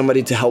there be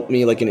somebody to help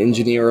me, like an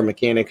engineer or a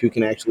mechanic who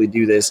can actually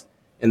do this?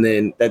 And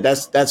then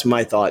that's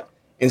my thought.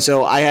 And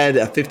so I had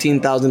a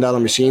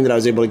 $15,000 machine that I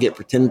was able to get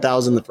for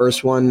 $10,000. The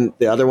first one,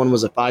 the other one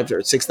was a $5,000 or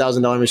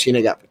 $6,000 machine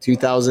I got for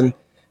 $2,000.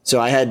 So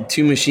I had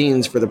two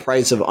machines for the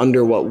price of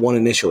under what one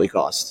initially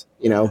cost,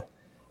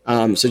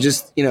 So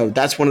just,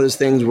 that's one of those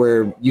things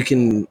where you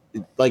can,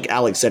 like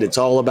Alex said, it's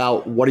all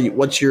about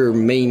what's your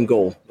main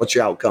goal? What's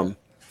your outcome?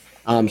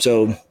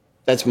 So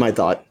that's my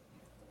thought.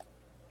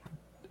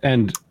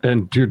 And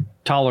your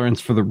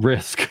tolerance for the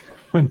risk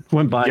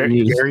when buying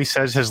used. Gary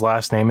says his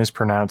last name is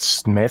pronounced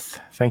Smith.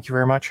 Thank you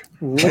very much.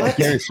 What?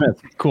 Gary Smith.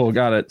 Cool.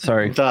 Got it.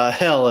 Sorry. The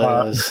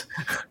hell is?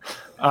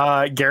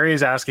 Gary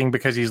is asking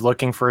because he's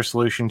looking for a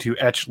solution to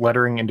etch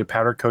lettering into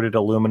powder-coated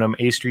aluminum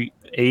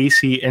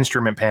AC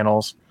instrument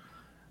panels.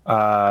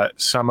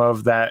 Some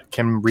of that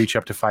can reach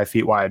up to 5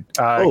 feet wide.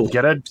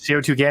 Get a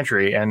CO2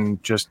 gantry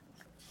and just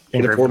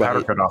engrave the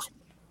powder coat off.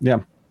 Yeah.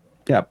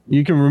 Yeah.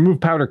 You can remove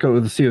powder coat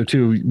with the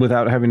CO2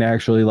 without having to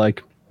actually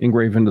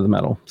engrave into the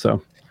metal. So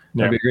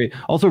that'd be great.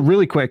 Also,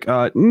 really quick,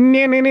 it's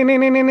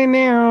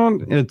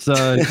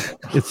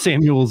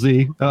Samuel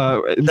Z.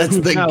 That's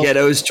the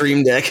ghetto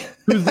stream deck.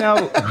 who's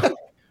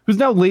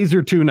now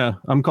Laser Tuna.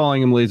 I'm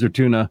calling him Laser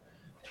Tuna.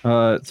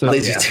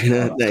 Laser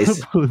Tuna,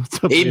 nice.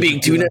 Hey,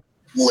 big tuna.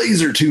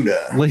 Laser Tuna.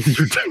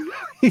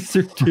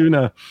 Laser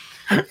Tuna.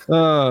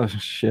 Oh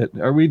shit.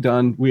 Are we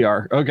done? We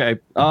are. Okay.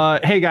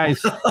 Hey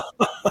guys.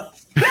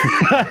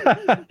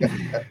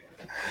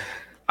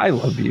 I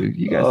love you.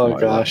 You guys know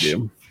gosh. I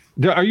love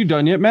you. Are you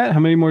done yet, Matt? How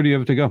many more do you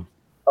have to go?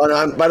 Oh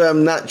no, but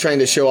I'm not trying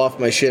to show off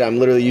my shit. I'm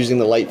literally using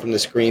the light from the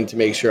screen to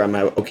make sure I'm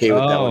okay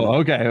with that one.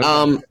 Okay.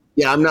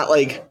 Yeah, I'm not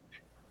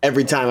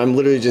every time. I'm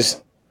literally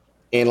just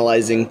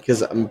analyzing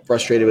because I'm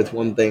frustrated with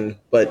one thing,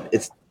 but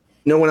it's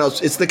no one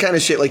else. It's the kind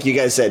of shit like you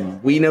guys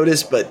said we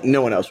notice, but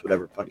no one else would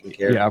ever fucking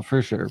care. Yeah,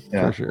 for sure.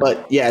 Yeah. For sure.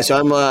 But yeah,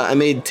 so I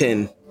made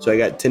 10, so I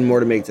got 10 more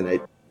to make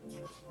tonight.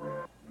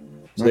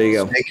 So there you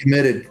go. Stay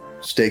committed.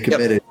 Stay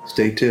committed. Yep.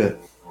 Stay to it.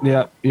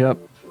 Yep.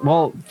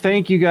 Well,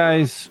 thank you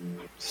guys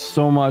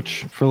so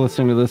much for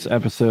listening to this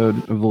episode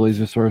of the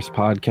Laser Source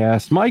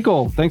podcast.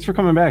 Michael, thanks for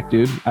coming back,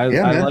 dude. I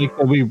like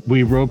that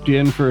we roped you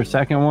in for a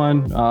second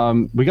one.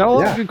 We got a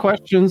lot of good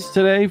questions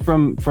today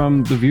from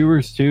the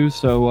viewers too.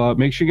 So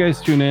make sure you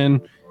guys tune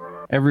in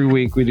every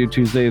week. We do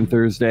Tuesday and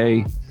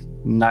Thursday,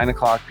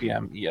 9:00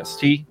 p.m.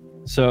 EST.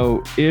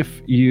 So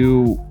if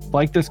you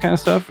like this kind of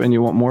stuff and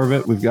you want more of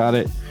it, we've got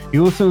it.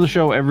 You listen to the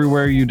show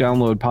everywhere you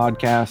download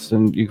podcasts,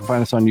 and you can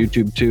find us on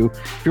YouTube too.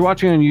 If you're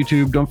watching on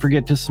YouTube, don't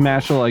forget to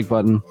smash the like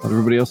button. Let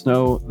everybody else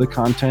know the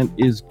content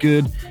is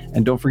good.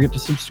 And don't forget to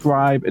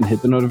subscribe and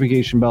hit the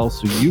notification bell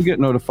so you get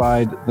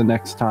notified the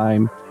next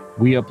time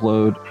we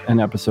upload an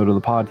episode of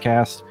the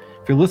podcast.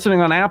 If you're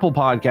listening on Apple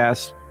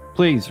Podcasts,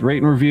 please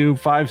rate and review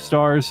 5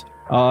 stars.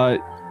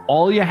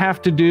 All you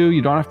have to do,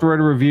 you don't have to write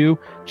a review,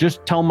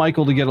 just tell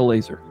Michael to get a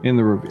laser in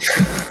the review.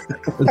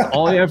 That's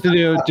all you have to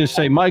do. Just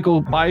say,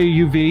 Michael, buy a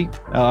UV.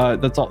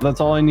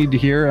 That's all I need to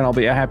hear, and I'll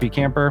be a happy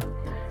camper.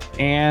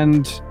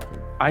 And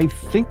I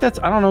think I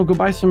don't know, go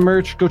buy some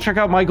merch. Go check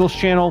out Michael's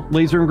channel,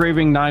 Laser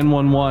Engraving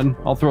 911.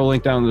 I'll throw a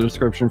link down in the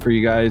description for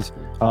you guys.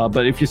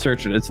 But if you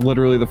search it, it's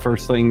literally the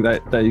first thing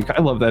that you,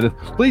 I love that.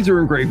 Laser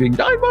Engraving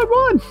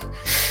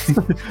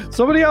 911.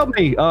 Somebody help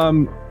me.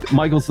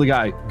 Michael's the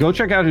guy. Go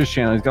check out his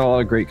channel. He's got a lot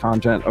of great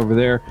content over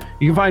there.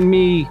 You can find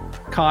me,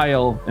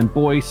 Kyle, and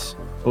Boyce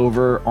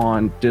over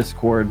on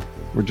Discord.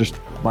 We're just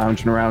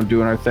lounging around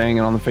doing our thing,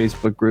 and on the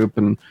Facebook group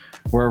and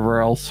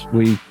wherever else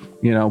we,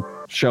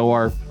 show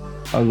our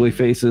ugly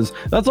faces.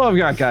 That's all I've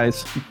got,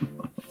 guys.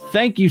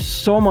 Thank you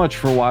so much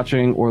for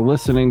watching or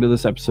listening to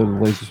this episode of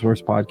the Laser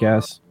Source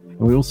Podcast. And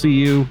we will see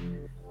you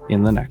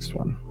in the next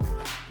one.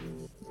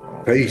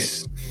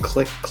 Peace.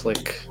 Click,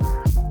 click.